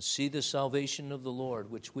 and see the salvation of the Lord,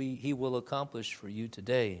 which he will accomplish for you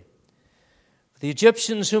today. For the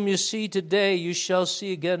Egyptians whom you see today, you shall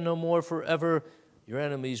see again no more forever. Your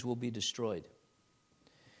enemies will be destroyed.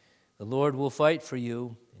 The Lord will fight for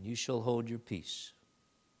you, and you shall hold your peace.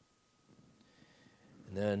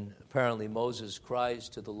 And then apparently Moses cries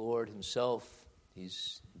to the Lord himself.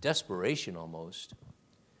 He's in desperation almost.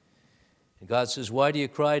 And God says, why do you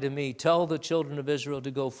cry to me? Tell the children of Israel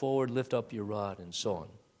to go forward, lift up your rod, and so on.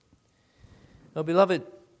 Now, beloved,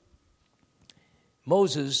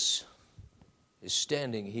 Moses is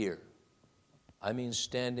standing here. I mean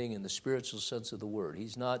standing in the spiritual sense of the word.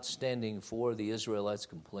 He's not standing for the Israelites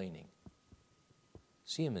complaining.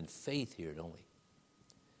 See him in faith here, don't we?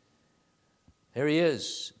 There he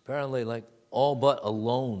is, apparently like all but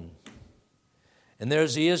alone. And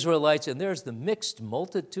there's the Israelites, and there's the mixed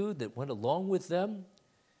multitude that went along with them.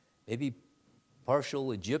 Maybe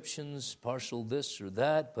partial Egyptians, partial this or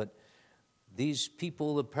that, but these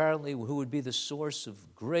people apparently who would be the source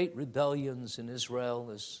of great rebellions in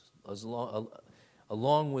Israel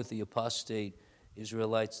along with the apostate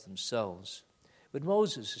Israelites themselves. But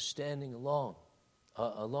Moses is standing alone.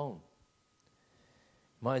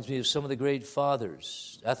 Reminds me of some of the great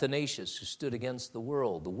fathers, Athanasius, who stood against the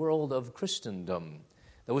world of Christendom,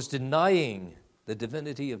 that was denying the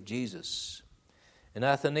divinity of Jesus. And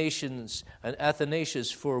Athanasius,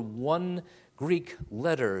 for one Greek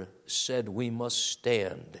letter, said, we must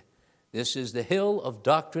stand. This is the hill of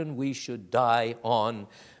doctrine we should die on,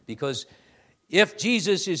 because if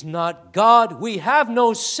Jesus is not God, we have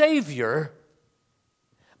no Savior,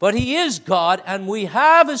 but He is God, and we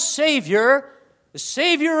have a Savior, the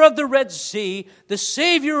Savior of the Red Sea, the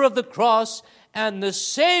Savior of the cross, and the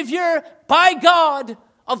Savior, by God,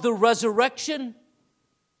 of the resurrection.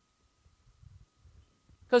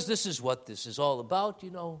 Because this is what this is all about,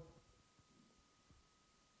 you know.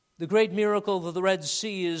 The great miracle of the Red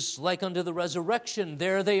Sea is like unto the resurrection.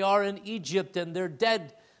 There they are in Egypt, and they're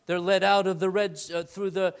dead. They're led out of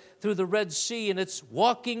the through the Red Sea, and it's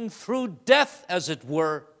walking through death, as it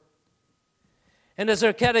were. And as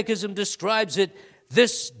our catechism describes it,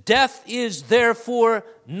 this death is therefore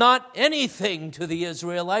not anything to the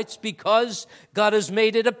Israelites, because God has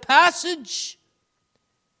made it a passage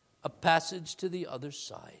to the other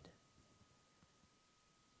side,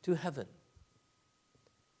 to heaven.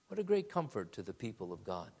 What a great comfort to the people of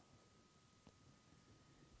God.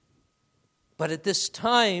 But at this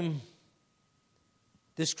time,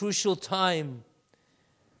 this crucial time,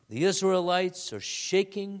 the Israelites are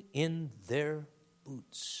shaking in their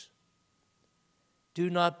boots. Do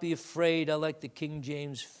not be afraid. I like the King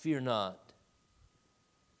James, fear not.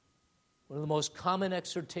 One of the most common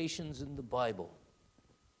exhortations in the Bible.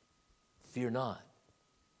 Fear not.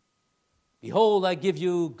 Behold, I give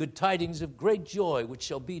you good tidings of great joy, which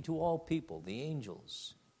shall be to all people, the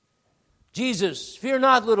angels. Jesus, fear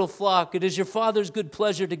not, little flock. It is your Father's good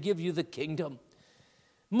pleasure to give you the kingdom.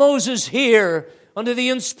 Moses here, under the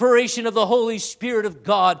inspiration of the Holy Spirit of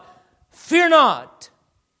God, fear not.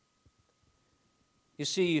 You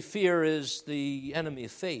see, fear is the enemy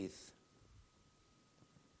of faith.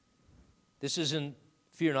 This isn't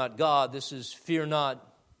fear not God. This is fear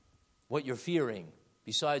not what you're fearing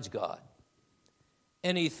besides God.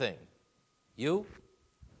 Anything. You?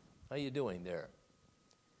 How are you doing there?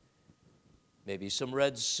 Maybe some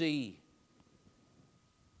Red Sea.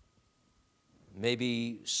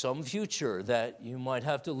 Maybe some future that you might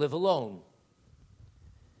have to live alone.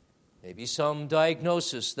 Maybe some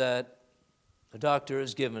diagnosis that a doctor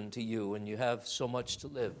has given to you and you have so much to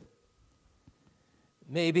live.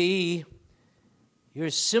 Maybe you're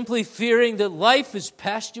simply fearing that life has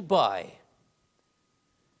passed you by.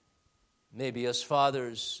 Maybe us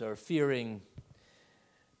fathers are fearing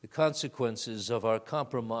the consequences of our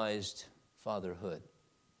compromised fatherhood.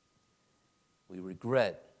 We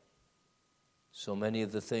regret so many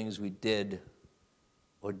of the things we did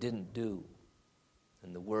or didn't do,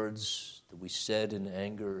 and the words that we said in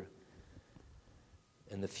anger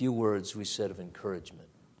and the few words we said of encouragement.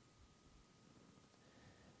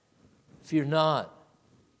 Fear not,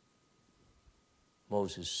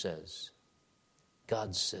 Moses says.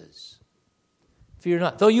 God says, fear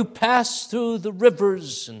not. Though you pass through the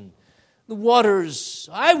rivers and the waters,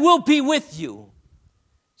 I will be with you.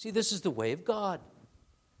 See, this is the way of God.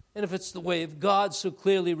 And if it's the way of God so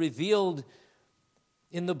clearly revealed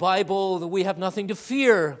in the Bible, that we have nothing to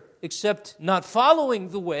fear except not following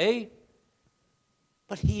the way.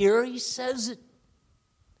 But here he says it.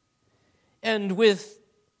 And with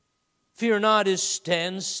fear not is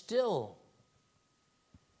stand still.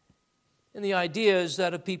 And the idea is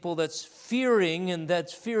that a people that's fearing, and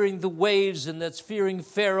that's fearing the waves, and that's fearing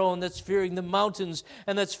Pharaoh, and that's fearing the mountains,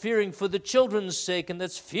 and that's fearing for the children's sake, and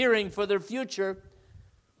that's fearing for their future,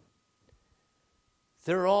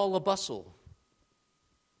 they're all abustle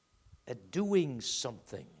at doing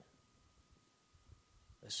something.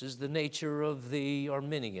 This is the nature of the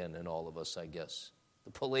Arminian in all of us, I guess.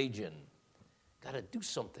 The Pelagian. Got to do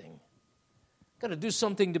something. Got to do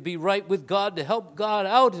something to be right with God, to help God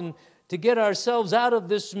out, and to get ourselves out of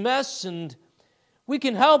this mess, and we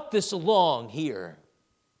can help this along here.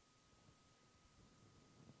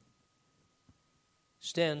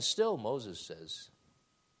 Stand still, Moses says.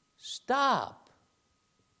 Stop.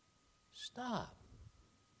 Stop.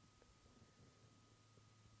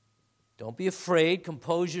 Don't be afraid.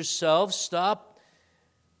 Compose yourself. Stop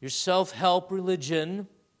your self-help religion,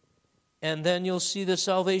 and then you'll see the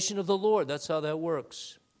salvation of the Lord. That's how that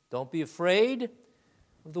works. Don't be afraid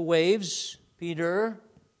of the waves, Peter.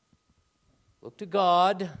 Look to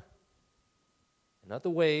God, not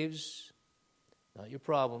the waves, not your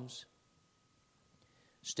problems.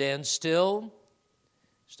 Stand still.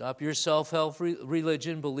 Stop your self-help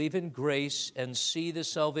religion. Believe in grace and see the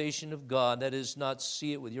salvation of God. That is, not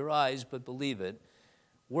see it with your eyes, but believe it.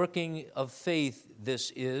 Working of faith, this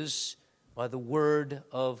is, by the word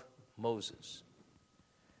of Moses.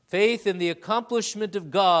 Faith in the accomplishment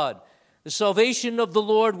of God, the salvation of the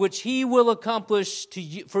Lord, which He will accomplish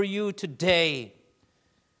for you today.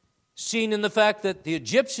 Seen in the fact that the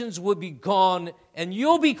Egyptians will be gone and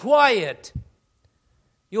you'll be quiet.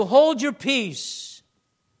 You'll hold your peace.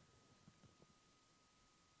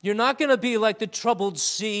 You're not going to be like the troubled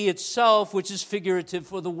sea itself, which is figurative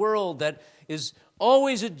for the world, that is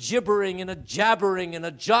always a gibbering and a jabbering and a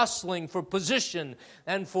jostling for position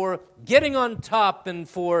and for getting on top and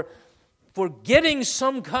for getting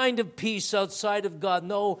some kind of peace outside of God.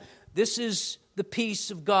 No, this is the peace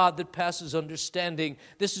of God that passes understanding.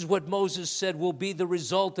 This is what Moses said will be the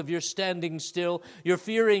result of your standing still. You're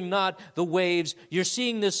fearing not the waves. You're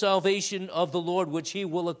seeing the salvation of the Lord, which He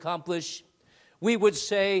will accomplish. We would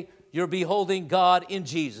say you're beholding God in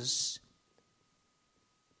Jesus.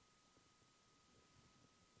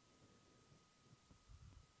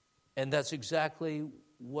 And that's exactly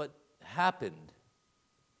what happened.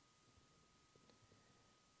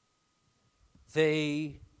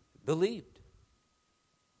 They believed.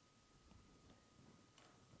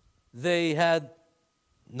 They had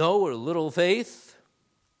no or little faith,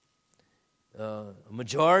 a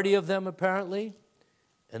majority of them apparently.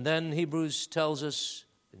 And then Hebrews tells us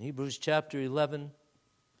in Hebrews chapter 11,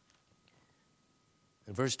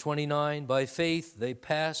 in verse 29, by faith they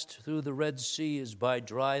passed through the Red Sea as by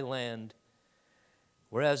dry land,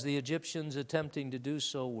 whereas the Egyptians attempting to do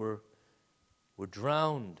so were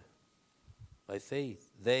drowned. By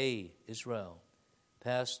faith, they, Israel,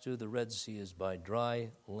 passed through the Red Sea as by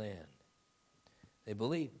dry land. They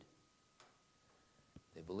believed.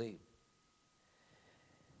 They believed.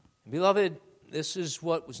 And beloved, this is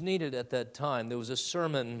what was needed at that time. There was a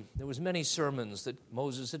sermon, there was many sermons that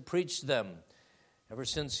Moses had preached them ever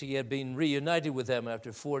since he had been reunited with them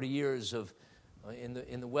after 40 years of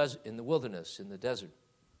in the wilderness, in the desert.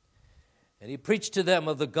 And he preached to them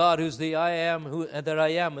of the God who's the I am that I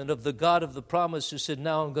am, and of the God of the promise who said,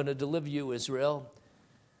 now I'm going to deliver you, Israel,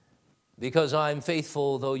 because I'm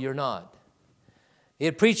faithful though you're not. He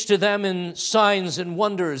had preached to them in signs and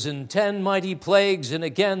wonders, in 10 mighty plagues, and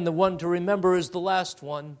again, the one to remember is the last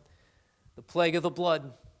one, the plague of the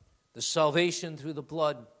blood, the salvation through the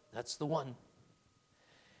blood. That's the one.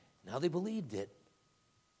 Now they believed it.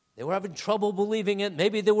 They were having trouble believing it.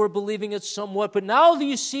 Maybe they were believing it somewhat. But now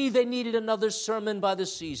you see they needed another sermon by the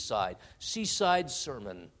seaside. Seaside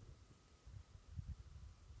sermon.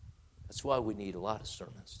 That's why we need a lot of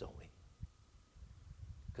sermons, don't we?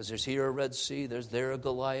 Because there's here a Red Sea. There's there a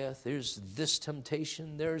Goliath. There's this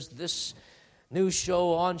temptation. There's this new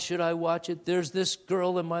show on. Should I watch it? There's this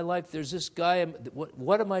girl in my life. There's this guy.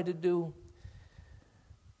 What am I to do?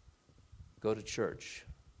 Go to church.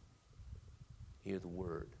 Hear the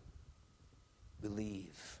word.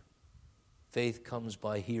 Believe. Faith comes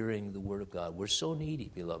by hearing the Word of God. We're so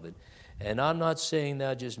needy, beloved. And I'm not saying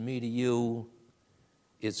that just me to you.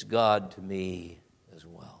 It's God to me as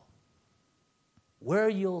well. Where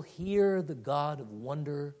you'll hear the God of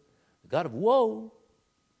wonder, the God of woe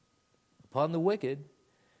upon the wicked,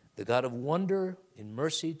 the God of wonder in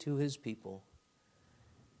mercy to his people,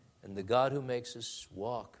 and the God who makes us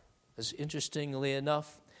walk. As interestingly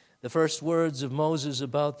enough, the first words of Moses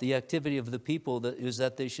about the activity of the people is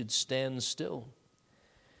that they should stand still.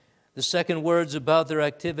 The second words about their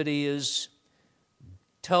activity is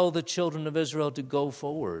tell the children of Israel to go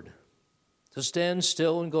forward. To stand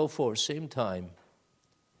still and go forward, same time.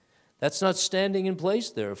 That's not standing in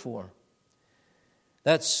place, therefore.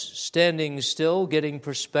 That's standing still, getting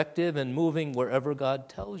perspective, and moving wherever God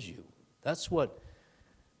tells you. That's what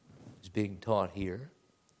is being taught here.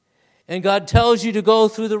 And God tells you to go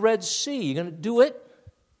through the Red Sea. You're going to do it?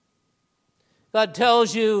 God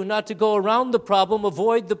tells you not to go around the problem,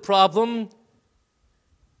 avoid the problem,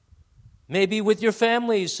 maybe with your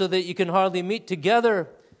families so that you can hardly meet together.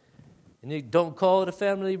 And you don't call it a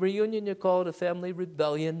family reunion, you call it a family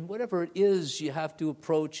rebellion. Whatever it is you have to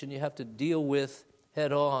approach and you have to deal with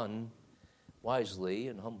head on, wisely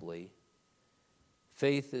and humbly.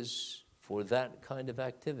 Faith is for that kind of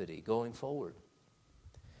activity, going forward.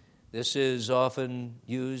 This is often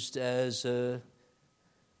used as a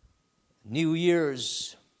New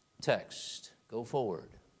Year's text. Go forward.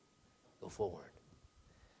 Go forward.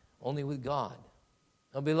 Only with God.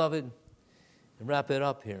 Now, beloved, and wrap it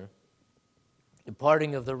up here. The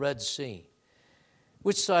parting of the Red Sea.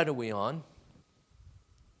 Which side are we on? Are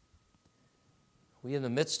we in the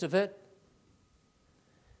midst of it?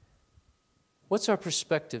 What's our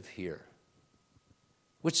perspective here?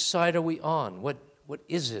 Which side are we on? What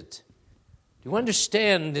is it? Do you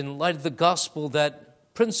understand in light of the gospel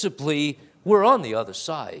that principally we're on the other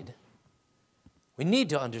side? We need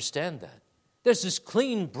to understand that. There's this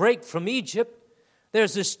clean break from Egypt.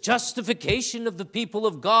 There's this justification of the people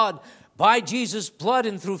of God by Jesus' blood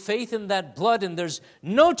and through faith in that blood, and there's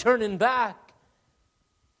no turning back.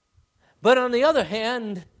 But on the other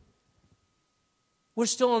hand, we're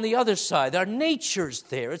still on the other side. Our nature's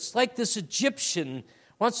there. It's like this Egyptian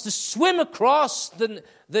wants to swim across the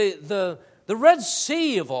Red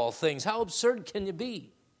Sea of all things. How absurd can you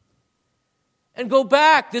be? And go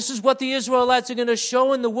back. This is what the Israelites are going to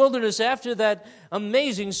show in the wilderness after that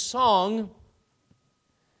amazing song.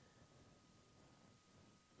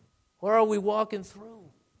 Where are we walking through?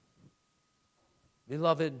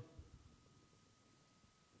 Beloved,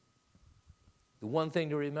 the one thing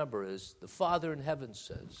to remember is the Father in heaven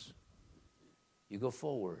says, you go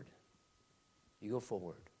forward. You go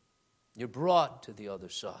forward. You're brought to the other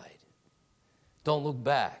side. Don't look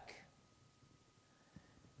back.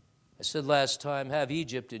 I said last time, have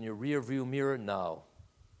Egypt in your rearview mirror now.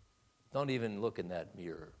 Don't even look in that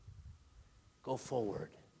mirror. Go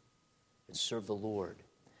forward and serve the Lord.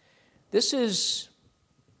 This is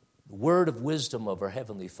the word of wisdom of our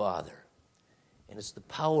Heavenly Father, and it's the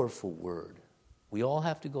powerful word. We all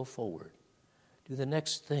have to go forward. Do the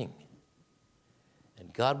next thing,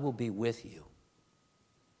 and God will be with you.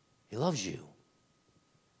 He loves you.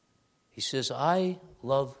 He says, I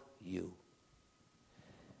love you.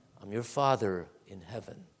 I'm your Father in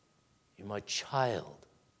heaven. You're my child.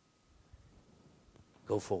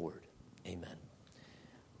 Go forward. Amen.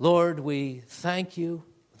 Lord, we thank you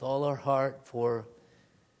with all our heart for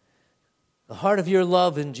the heart of your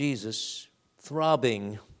love in Jesus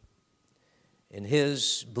throbbing in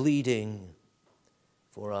his bleeding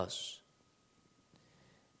for us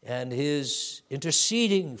and his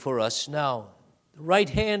interceding for us now, the right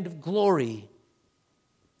hand of glory,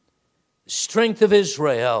 the strength of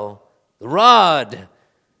Israel, the rod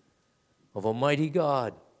of Almighty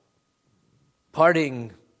God,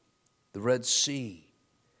 parting the Red Sea,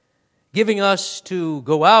 giving us to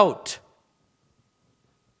go out,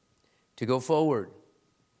 to go forward,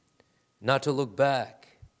 not to look back,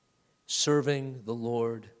 serving the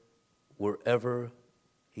Lord wherever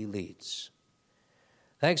he leads.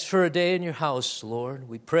 Thanks for a day in your house, Lord.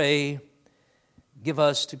 We pray, give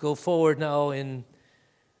us to go forward now in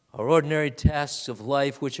our ordinary tasks of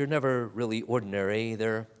life, which are never really ordinary.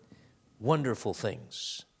 They're wonderful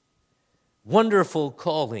things, wonderful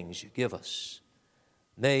callings you give us.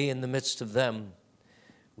 May, in the midst of them,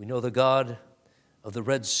 we know the God of the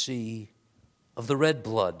Red Sea, of the red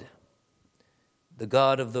blood, the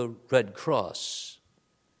God of the Red Cross,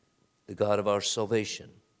 the God of our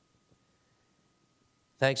salvation.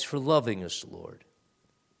 Thanks for loving us, Lord,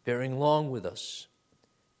 bearing long with us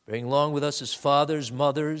as fathers,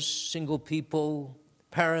 mothers, single people,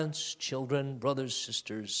 parents, children, brothers,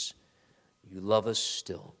 sisters, You love us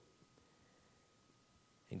still.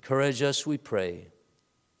 Encourage us, we pray,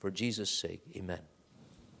 for Jesus' sake. Amen.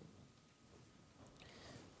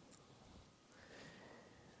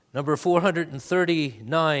 Number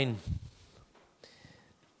 439,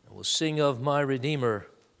 we'll sing of my Redeemer.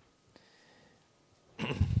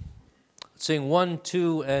 Sing 1,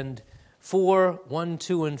 2, and 4, 1,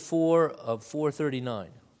 2, and 4 of 439.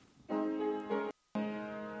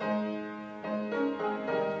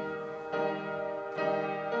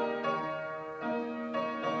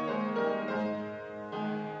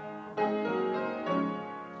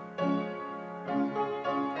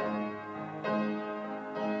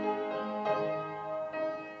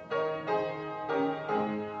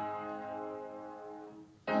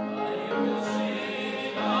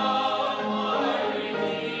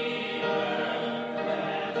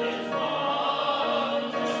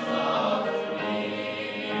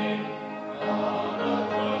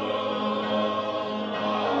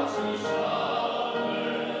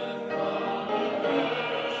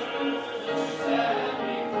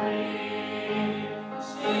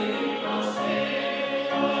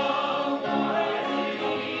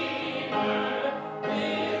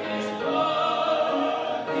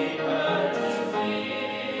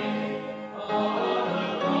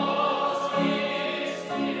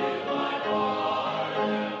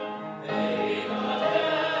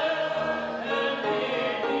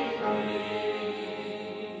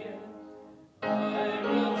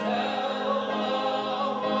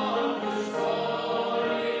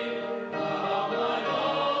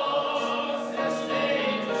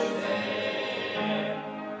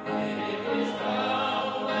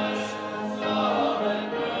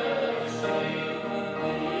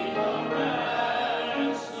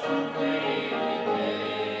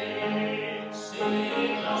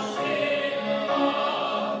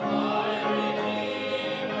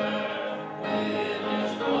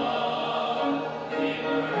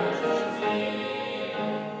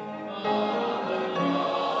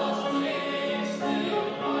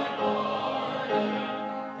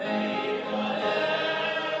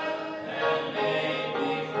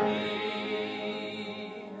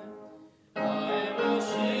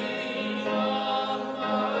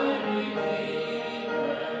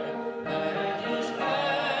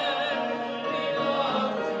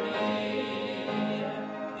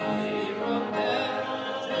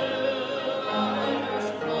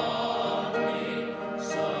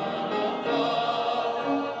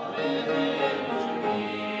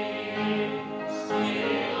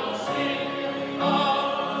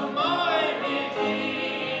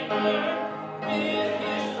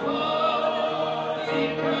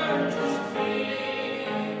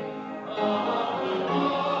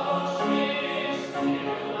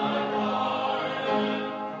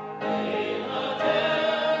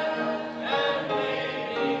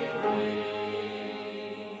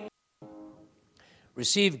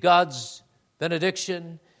 Receive God's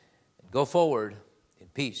benediction and go forward in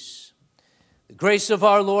peace. The grace of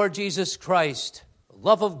our Lord Jesus Christ, the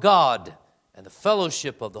love of God, and the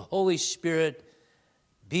fellowship of the Holy Spirit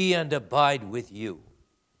be and abide with you.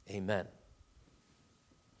 Amen.